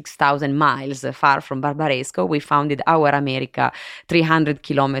go 6,000 miles far from Barbaresco. We founded our America 300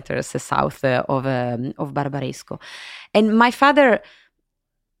 kilometers south of Barbaresco. And my father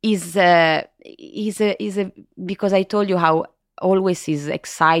is because I told you how always is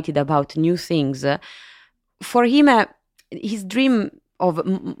excited about new things. For him, his dream of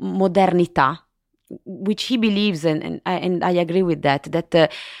modernità which he believes, and I agree with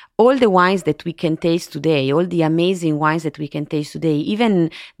that all the wines that we can taste today, all the amazing wines that we can taste today, even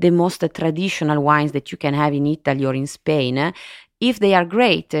the most traditional wines that you can have in Italy or in Spain, if they are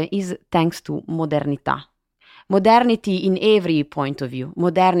great, is thanks to modernità. Modernity in every point of view.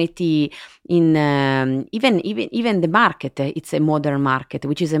 Modernity in even the market. It's a modern market,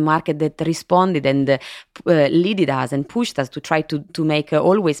 which is a market that responded and leaded us and pushed us to try to make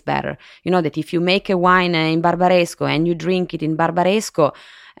always better. You know that if you make a wine in Barbaresco and you drink it in Barbaresco,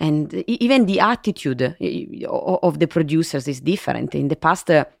 and even the attitude of the producers is different. In the past,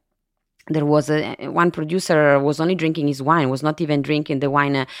 there was one producer was only drinking his wine, was not even drinking the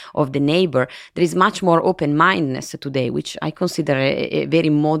wine of the neighbor. There is much more open-mindedness today, which I consider a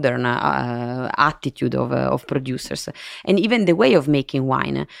very modern attitude of producers. And even the way of making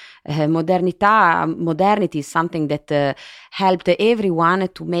wine. Modernity is something that helped everyone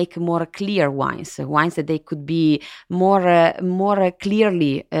to make more clear wines that they could be more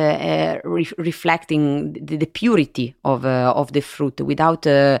clearly reflecting the purity of the fruit without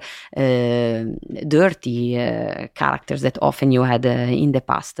dirty characters that often you had in the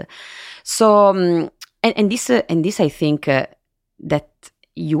past. So and this I think that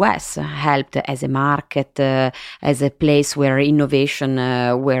US helped as a market, as a place where innovation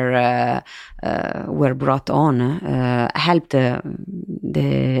were brought on, helped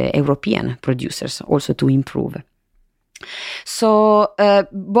the European producers also to improve. So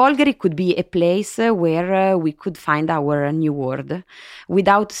Bolgheri could be a place where we could find our new word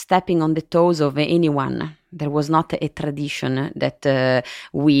without stepping on the toes of anyone. There was not a tradition that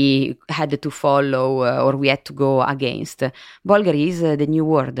we had to follow or we had to go against. Bolgheri is the new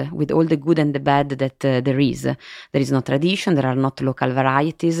word with all the good and the bad that there is. There is no tradition, there are not local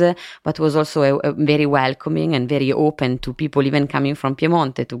varieties, but was also a very welcoming and very open to people even coming from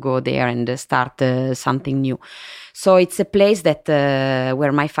Piemonte to go there and start something new. So it's a place that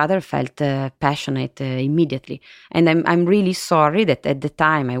where my father felt passionate immediately. And I'm really sorry that at the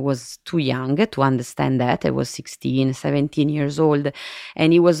time I was too young to understand that. I was 16, 17 years old.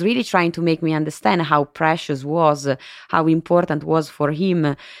 And he was really trying to make me understand how precious was, how important was for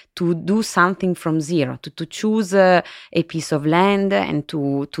him to do something from zero, to choose a piece of land and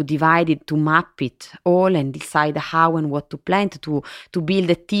to divide it, to map it all and decide how and what to plant, to build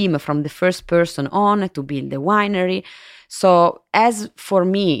a team from the first person on, to build a winery. So as for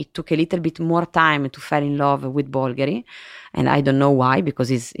me, it took a little bit more time to fall in love with Bolgheri. And I don't know why,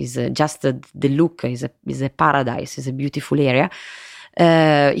 because it's just the look is a paradise, is a beautiful area.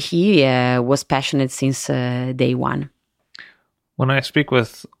 He was passionate since day one. When I speak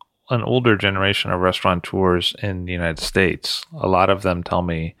with an older generation of restaurateurs in the United States, a lot of them tell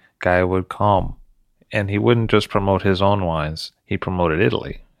me Gaia would come and he wouldn't just promote his own wines, he promoted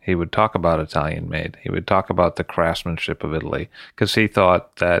Italy. He would talk about Italian made. He would talk about the craftsmanship of Italy, because he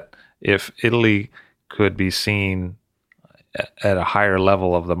thought that if Italy could be seen at a higher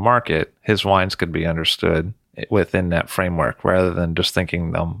level of the market, his wines could be understood within that framework, rather than just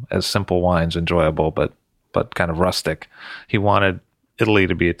thinking them as simple wines, enjoyable, but kind of rustic. He wanted Italy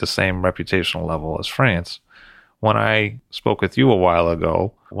to be at the same reputational level as France. When I spoke with you a while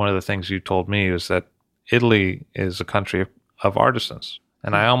ago, one of the things you told me is that Italy is a country of artisans.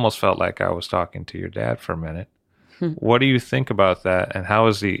 And I almost felt like I was talking to your dad for a minute. What do you think about that? And how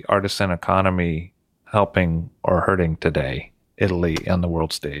is the artisan economy helping or hurting today Italy on the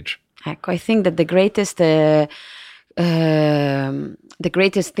world stage? I think that the greatest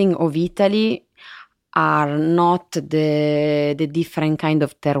thing of Italy are not the different kind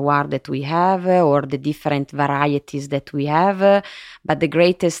of terroir that we have or the different varieties that we have, but the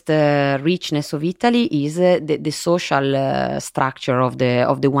greatest richness of Italy is the social structure of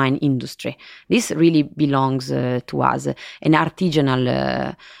the wine industry. This really belongs to us, an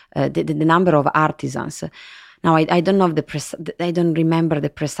artisanal, the number of artisans. Now, I don't know I don't remember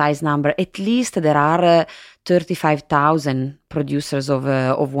the precise number. At least there are 35,000 producers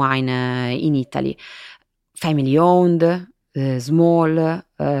of wine in Italy. Family owned, small,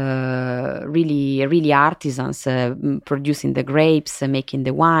 really artisans producing the grapes, making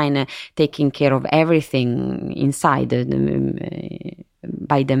the wine, taking care of everything inside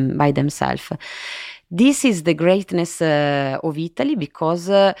by themselves. This is the greatness of Italy,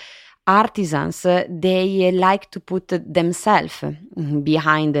 because artisans, they like to put themselves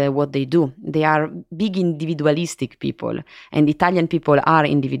behind what they do. They are big individualistic people, and Italian people are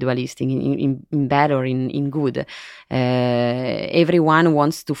individualistic in bad or in good. Everyone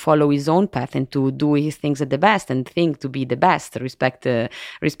wants to follow his own path and to do his things at the best and think to be the best, respect to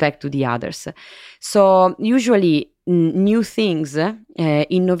the others. So usually new things,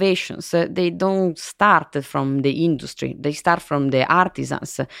 innovations, they don't start from the industry. They start from the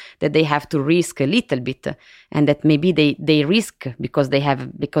artisans that they have to risk a little bit, and that maybe they risk because they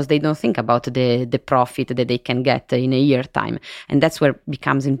don't think about the profit that they can get in a year time, and that's where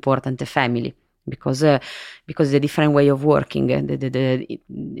becomes important the family. Because the different way of working,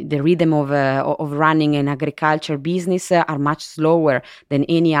 the rhythm of running an agriculture business are much slower than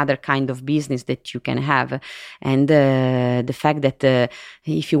any other kind of business that you can have, and the fact that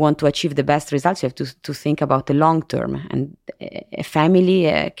if you want to achieve the best results, you have to think about the long term, and a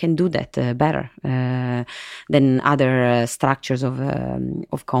family can do that better than other structures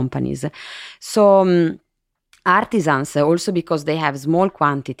of companies. So. Artisans, also because they have small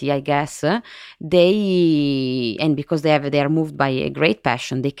quantity, I guess, and because they are moved by a great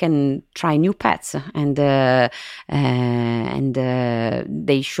passion, they can try new paths, and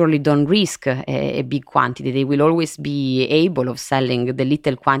they surely don't risk a big quantity. They will always be able of selling the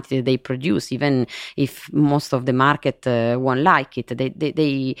little quantity they produce, even if most of the market won't like it.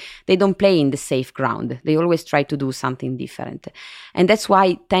 They don't play in the safe ground. They always try to do something different, and that's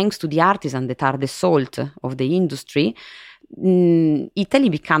why, thanks to the artisans that are the salt of the industry, Italy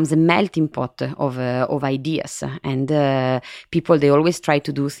becomes a melting pot of ideas, and people, they always try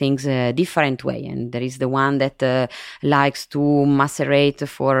to do things a different way. And there is the one that likes to macerate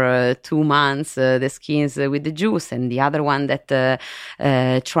for 2 months the skins with the juice, and the other one that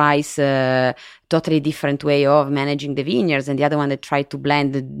tries totally different way of managing the vineyards, and the other one that tries to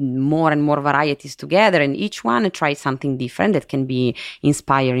blend more and more varieties together, and each one tries something different that can be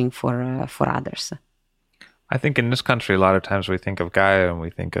inspiring for others. I think in this country, a lot of times we think of Gaia and we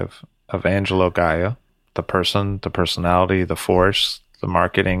think of Angelo Gaia, the person, the personality, the force, the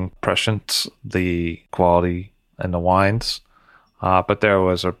marketing prescience, the quality, and the wines. But there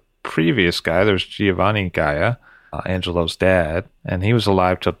was a previous guy. There's Giovanni Gaia, Angelo's dad, and he was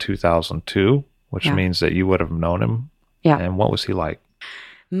alive till 2002, which means that you would have known him. Yeah. And what was he like?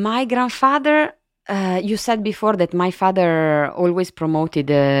 My grandfather... you said before that my father always promoted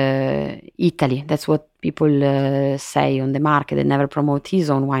Italy. That's what people say on the market. They never promote his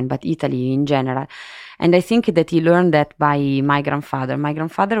own wine, but Italy in general. And I think that he learned that by my grandfather. My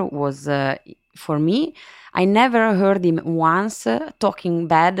grandfather was, for me, I never heard him once talking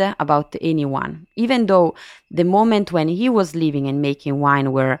bad about anyone, even though the moment when he was living and making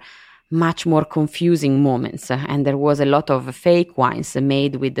wine were much more confusing moments, and there was a lot of fake wines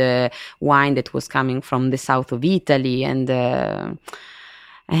made with the wine that was coming from the south of Italy, and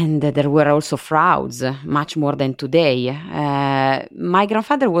there were also frauds, much more than today. My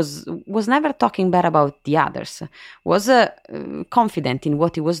grandfather was never talking bad about the others, was confident in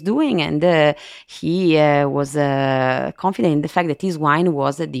what he was doing, and he was confident in the fact that his wine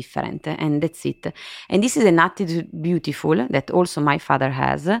was different, and that's it. And this is an attitude beautiful that also my father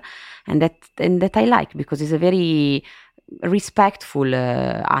has, and that I like, because it's a very respectful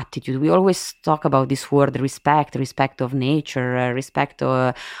attitude. We always talk about this word respect of nature, respect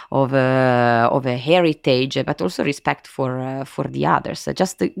of a heritage, but also respect for the others.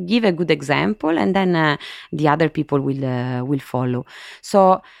 Just give a good example, and then the other people will follow.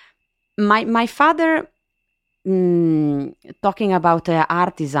 So my father, talking about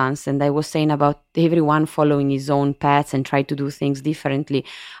artisans, and I was saying about everyone following his own paths and try to do things differently.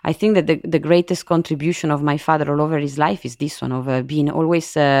 I think that the greatest contribution of my father all over his life is this one of being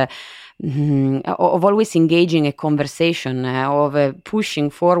always always engaging a conversation, of pushing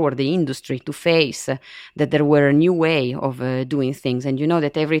forward the industry to face that there were a new way of doing things. And you know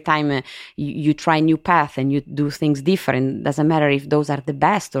that every time you try a new path and you do things different, doesn't matter if those are the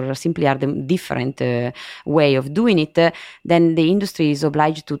best or simply are the different way of doing it, then the industry is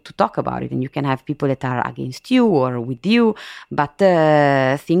obliged to talk about it. And you can have people that are against you or with you, but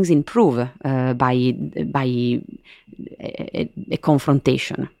things improve by a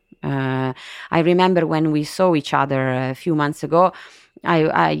confrontation. I remember when we saw each other a few months ago,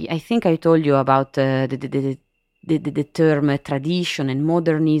 I think I told you about the term tradition and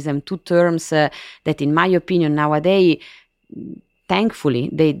modernism, two terms that, in my opinion, nowadays, thankfully,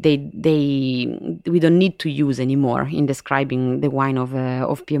 we don't need to use anymore in describing the wine of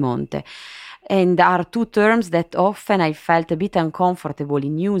Piemonte. And are two terms that often I felt a bit uncomfortable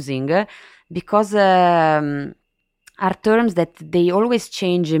in using, because are terms that they always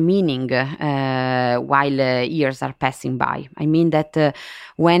change meaning while years are passing by. I mean that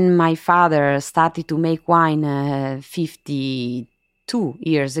when my father started to make wine 52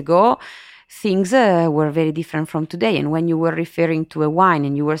 years ago, things were very different from today. And when you were referring to a wine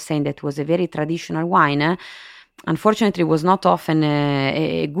and you were saying that was a very traditional wine, unfortunately was not often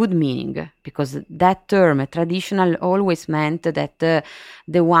a good meaning, because that term, traditional, always meant that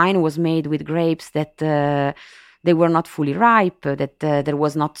the wine was made with grapes that they were not fully ripe, that there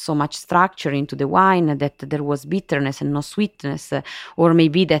was not so much structure into the wine, that there was bitterness and no sweetness, or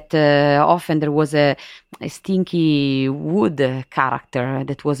maybe that often there was a stinky wood character,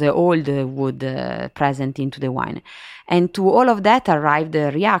 that was an old wood present into the wine. And to all of that arrived a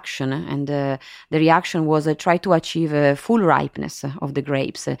reaction, and the reaction was try to achieve full ripeness of the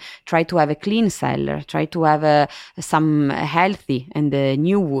grapes, try to have a clean cellar, try to have some healthy and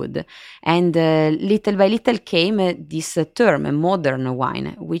new wood. And little by little came this term, modern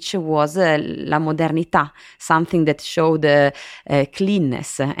wine, which was la modernità, something that showed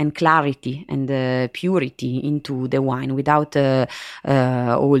cleanness and clarity and purity into the wine, without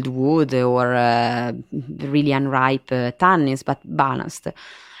old wood or really unripe tannins, but balanced.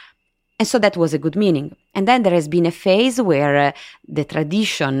 And so that was a good meaning. And then there has been a phase where the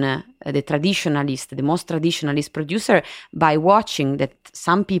traditionalist, the most traditionalist producer, by watching that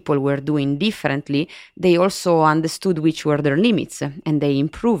some people were doing differently, they also understood which were their limits, and they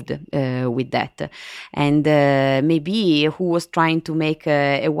improved with that. And maybe who was trying to make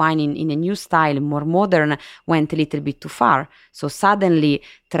a wine in a new style, more modern, went a little bit too far. So suddenly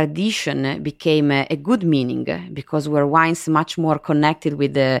tradition became a good meaning, because were wines much more connected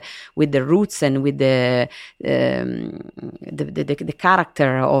with the roots and with the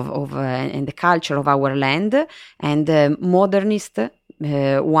character of and the culture of our land. And modernist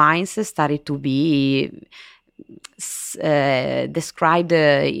wines started to be described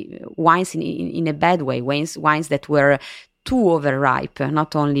wines in a bad way, wines that were too overripe,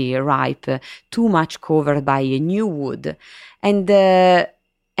 not only ripe, too much covered by a new wood. And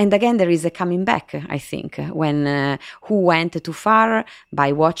again, there is a coming back, I think, when who went too far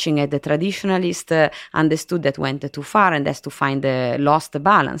by watching the traditionalist understood that went too far and has to find the lost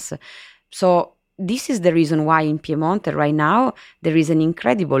balance. So this is the reason why in Piemonte right now there is an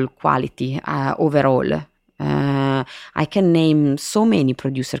incredible quality overall. I can name so many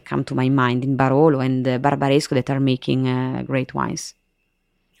producers come to my mind in Barolo and Barbaresco that are making great wines.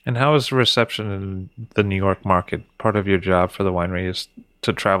 And how is the reception in the New York market? Part of your job for the winery is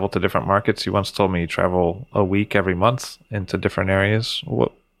to travel to different markets. You once told me you travel a week every month into different areas.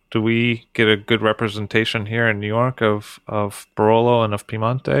 Do we get a good representation here in New York of Barolo and of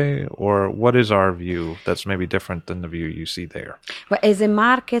Piemonte, or what is our view that's maybe different than the view you see there? Well, as a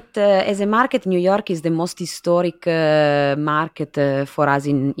market, New York is the most historic market for us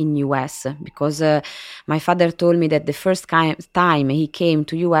in US, because my father told me that the first time he came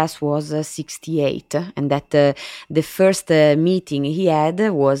to US was 68, and that the first meeting he had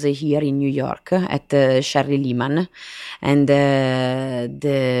was here in New York at Sherry Lehman, and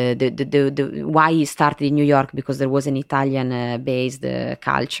the why he started in New York, because there was an Italian based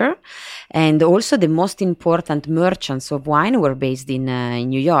culture, and also the most important merchants of wine were based in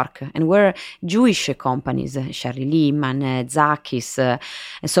New York, and were Jewish companies, Sherry Lehman, Zakis.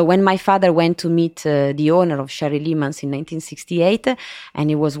 And so when my father went to meet the owner of Sherry Lehman's in 1968, and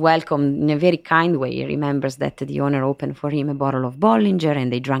he was welcomed in a very kind way, he remembers that the owner opened for him a bottle of Bollinger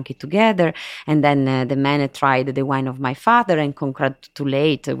and they drank it together, and then the man tried the wine of my father and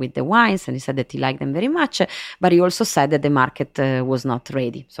congratulated with the wines, and he said that he liked them very much, but he also said that the market was not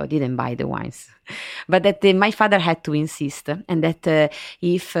ready, so I didn't buy the wines. But that my father had to insist, and that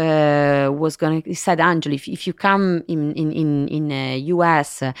if was going to, he said, Angelo, if you come in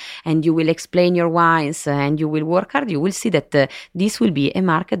US and you will explain your wines and you will work hard, you will see that this will be a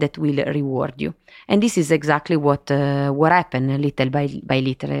market that will reward you. And this is exactly what happened little by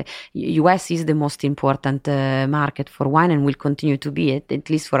little. US is the most important market for wine and will continue to be at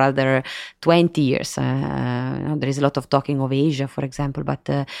least for other 20 years. There is a lot of talking of Asia, for example,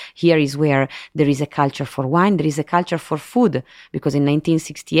 but here is where there is a culture for wine, there is a culture for food, because in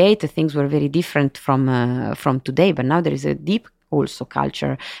 1968 things were very different from today, but now there is a deep also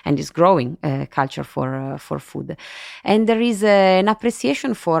culture, and is growing culture for food. And there is an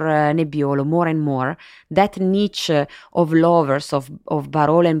appreciation for Nebbiolo more and more, that niche of lovers of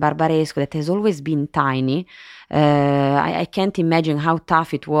Barolo and Barbaresco that has always been tiny. I can't imagine how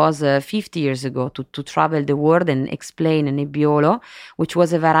tough it was 50 years ago to travel the world and explain Nebbiolo, which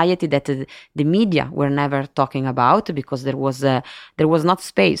was a variety that the media were never talking about, because there was not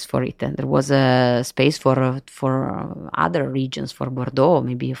space for it. There was space for other regions, for Bordeaux,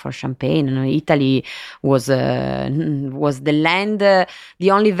 maybe for Champagne. Italy was the land.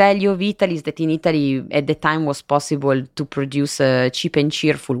 The only value of Italy is that in Italy at the time was possible to produce cheap and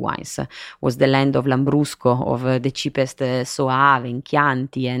cheerful wines. Was the land of Lambrusco, of the cheapest Soave and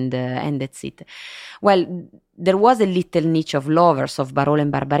Chianti, and that's it. Well, there was a little niche of lovers of Barolo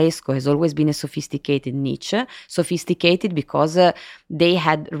and Barbaresco. Has always been a sophisticated niche, sophisticated because they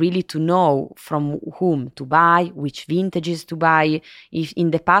had really to know from whom to buy, which vintages to buy. If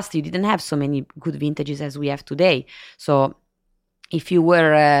in the past you didn't have so many good vintages as we have today, so if you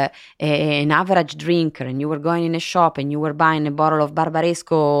were an average drinker and you were going in a shop and you were buying a bottle of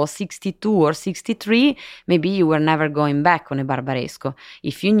Barbaresco 62 or 63, maybe you were never going back on a Barbaresco.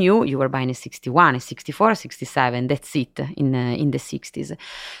 If you knew, you were buying a 61, a 64, a 67. That's it in the 60s.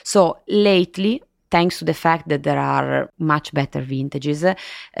 So lately, thanks to the fact that there are much better vintages,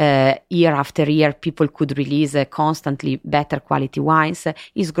 year after year, people could release constantly better quality wines,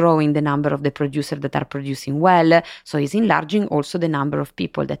 is growing the number of the producers that are producing well, so is enlarging also the number of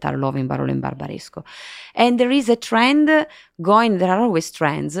people that are loving Barolo and Barbaresco. And there is a trend going, there are always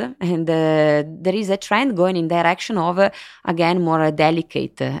trends, and there is a trend going in direction of, again, more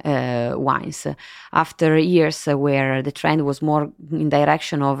delicate wines. After years where the trend was more in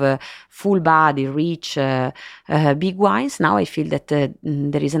direction of full body, rich, big wines, now I feel that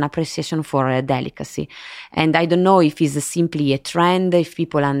there is an appreciation for delicacy. And I don't know if it's simply a trend, if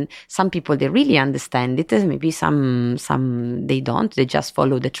some people, they really understand it, maybe some they don't, they just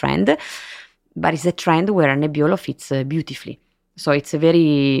follow the trend. But it's a trend where a Nebbiolo fits beautifully. So it's a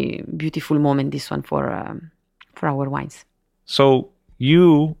very beautiful moment, this one, for our wines. So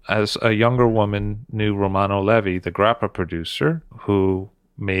you, as a younger woman, knew Romano Levi, the grappa producer, who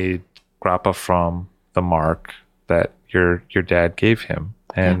made grappa from the mark that your dad gave him.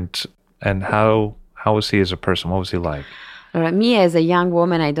 And how was he as a person? What was he like? Me as a young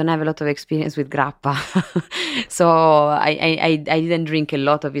woman, I don't have a lot of experience with grappa, so I didn't drink a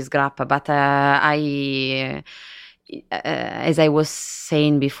lot of his grappa. But as I was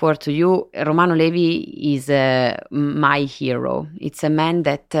saying before to you, Romano Levi is my hero. It's a man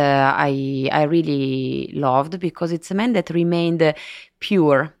that I really loved, because it's a man that remained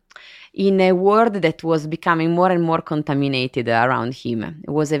pure in a world that was becoming more and more contaminated around him.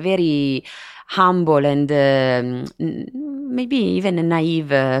 It was a very humble and maybe even a naive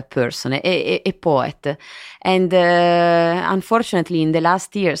person, a poet. And unfortunately, in the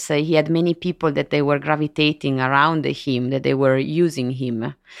last years, he had many people that they were gravitating around him, that they were using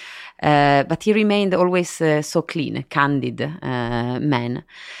him. But he remained always so clean, candid man.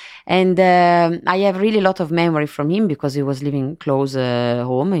 And I have really a lot of memory from him, because he was living close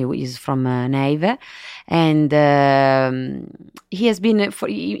home. He is from Neive. And he has been,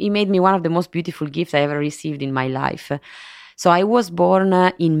 he made me one of the most beautiful gifts I ever received in my life. So I was born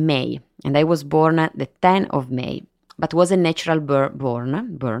in May, and I was born the 10th of May. But was a natural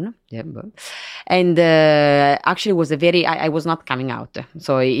burn. And actually was I was not coming out.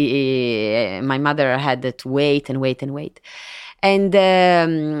 So my mother had to wait. And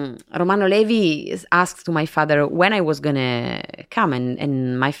Romano Levi asked to my father when I was going to come.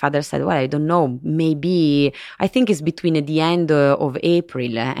 And my father said, well, I don't know, maybe, I think it's between the end of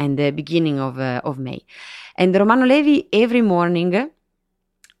April and the beginning of May. And Romano Levi every morning,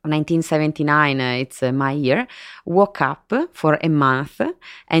 1979, it's my year, woke up for a month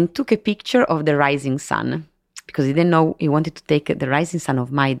and took a picture of the rising sun, because he didn't know, he wanted to take the rising sun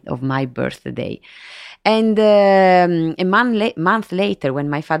of my birthday. And a month later, when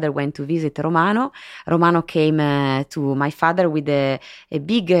my father went to visit Romano came to my father with a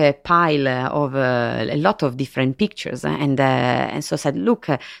big pile of a lot of different pictures, and so said, look,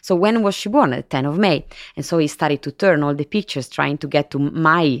 so when was she born? The 10th of May. And so he started to turn all the pictures, trying to get to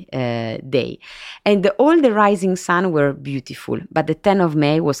my day. And all the rising sun were beautiful, but the 10th of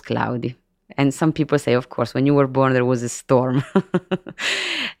May was cloudy. And some people say, of course, when you were born, there was a storm.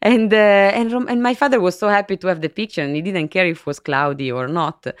 and my father was so happy to have the picture, and he didn't care if it was cloudy or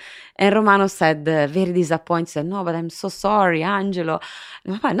not. And Romano said, very disappointed, said, no, but I'm so sorry, Angelo.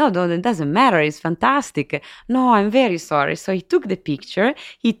 No, it doesn't matter. It's fantastic. No, I'm very sorry. So he took the picture,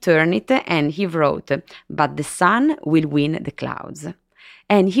 he turned it, and he wrote, but the sun will win the clouds.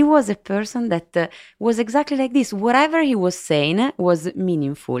 And he was a person that was exactly like this. Whatever he was saying was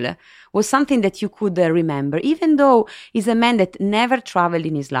meaningful, was something that you could remember, even though he's a man that never traveled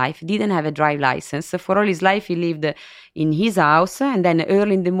in his life, didn't have a drive license. For all his life, he lived in his house, and then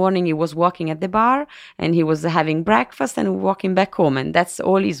early in the morning, he was walking at the bar, and he was having breakfast and walking back home, and that's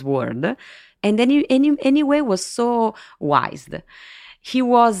all his word. And then he, anyway, was so wise. He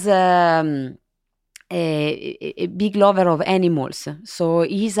was... a big lover of animals. So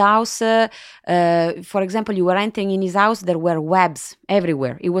his house, for example, you were entering in his house, there were webs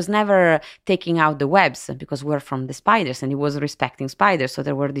everywhere. He was never taking out the webs, because we're from the spiders, and he was respecting spiders. So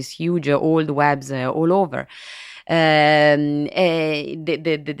there were these huge old webs all over. The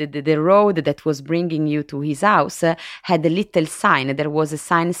road that was bringing you to his house had a little sign. There was a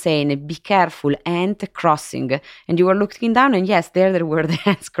sign saying, "Be careful, ant crossing." And you were looking down, and yes, there were the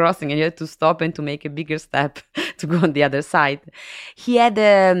ants crossing, and you had to stop and to make a bigger step to go on the other side. He had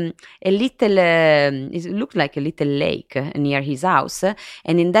a little, it looked like a little lake near his house,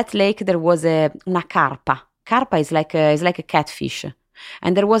 and in that lake there was una carpa. Carpa is like a catfish.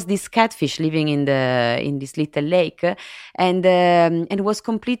 And there was this catfish living in this little lake, and was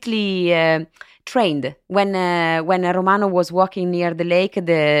completely trained. When Romano was walking near the lake,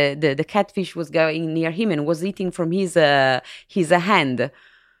 the catfish was going near him and was eating from his hand.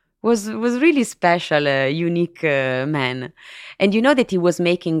 Was really special, unique man. And you know that he was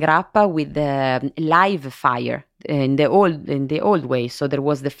making grappa with live fire in the old way. So there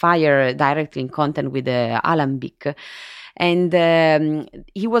was the fire directly in contact with the alambic. And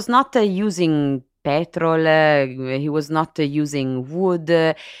he was not using petrol, he was not using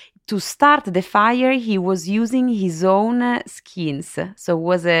wood. To start the fire, he was using his own skins. So it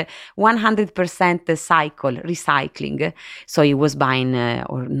was a 100% cycle, recycling. So he was buying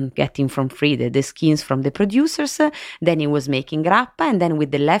or getting from free the skins from the producers. Then he was making grappa, and then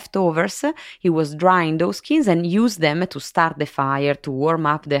with the leftovers, he was drying those skins and used them to start the fire, to warm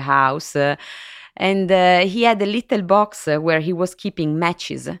up the house. And he had a little box where he was keeping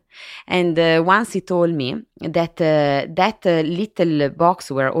matches. And once he told me that that little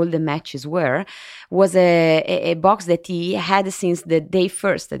box where all the matches were was a box that he had since the day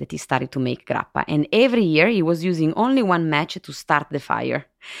first that he started to make grappa. And every year he was using only one match to start the fire.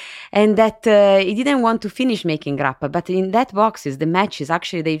 And that he didn't want to finish making grappa, but in that boxes, the matches,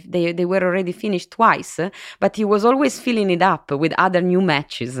 actually they were already finished twice, but he was always filling it up with other new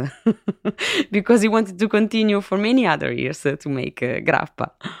matches because he wanted to continue for many other years to make grappa.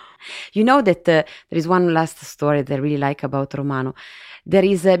 You know that there is one last story that I really like about Romano. There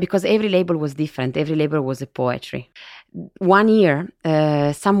is, because every label was different, every label was a poetry. One year,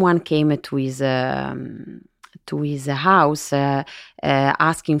 someone came to his house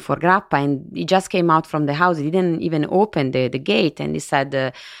asking for grappa, and he just came out from the house. He didn't even open the gate, and he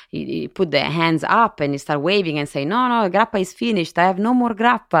said, he put the hands up and he started waving and saying, no, grappa is finished, I have no more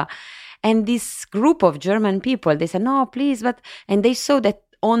grappa. And this group of German people, they said, no, please, and they saw that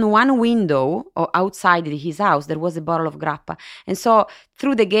on one window or outside his house, there was a bottle of grappa. And so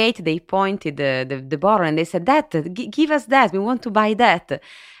through the gate, they pointed the bottle and they said, give us that, we want to buy that.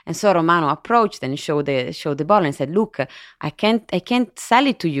 And so Romano approached and showed the bottle and said, look, I can't sell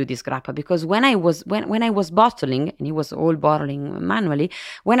it to you, this grappa, because when I was bottling, and he was all bottling manually,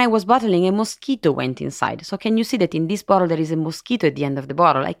 when I was bottling, a mosquito went inside. So can you see that in this bottle there is a mosquito at the end of the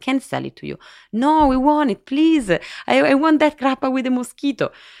bottle? I can't sell it to you. No, we want it, please. I want that grappa with a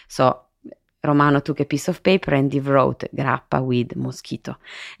mosquito. So Romano took a piece of paper and he wrote grappa with mosquito.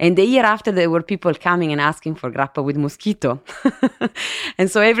 And the year after, there were people coming and asking for grappa with mosquito.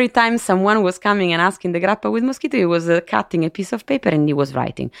 And so every time someone was coming and asking the grappa with mosquito, he was cutting a piece of paper and he was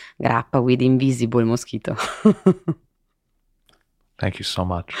writing grappa with invisible mosquito. Thank you so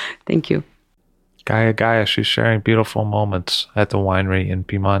much. Thank you. Gaia, she's sharing beautiful moments at the winery in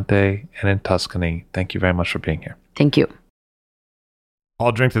Piemonte and in Tuscany. Thank you very much for being here. Thank you.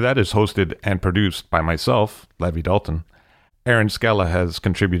 All Drink to That is hosted and produced by myself, Levi Dalton. Aaron Scala has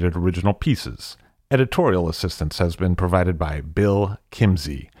contributed original pieces. Editorial assistance has been provided by Bill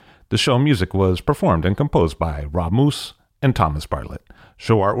Kimsey. The show music was performed and composed by Rob Moose and Thomas Bartlett.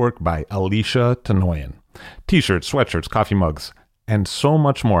 Show artwork by Alicia Tenoyan. T-shirts, sweatshirts, coffee mugs, and so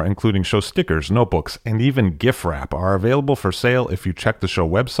much more, including show stickers, notebooks, and even gift wrap, are available for sale if you check the show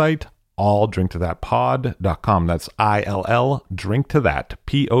website, alldrinktothatpod.com. That's ILL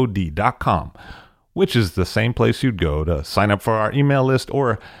drinktothatpod.com, which is the same place you'd go to sign up for our email list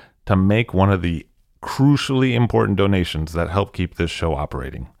or to make one of the crucially important donations that help keep this show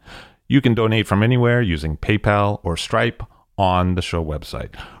operating. You can donate from anywhere using PayPal or Stripe on the show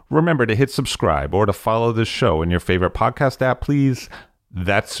website. Remember to hit subscribe or to follow this show in your favorite podcast app, please.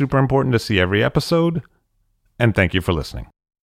 That's super important to see every episode. And thank you for listening.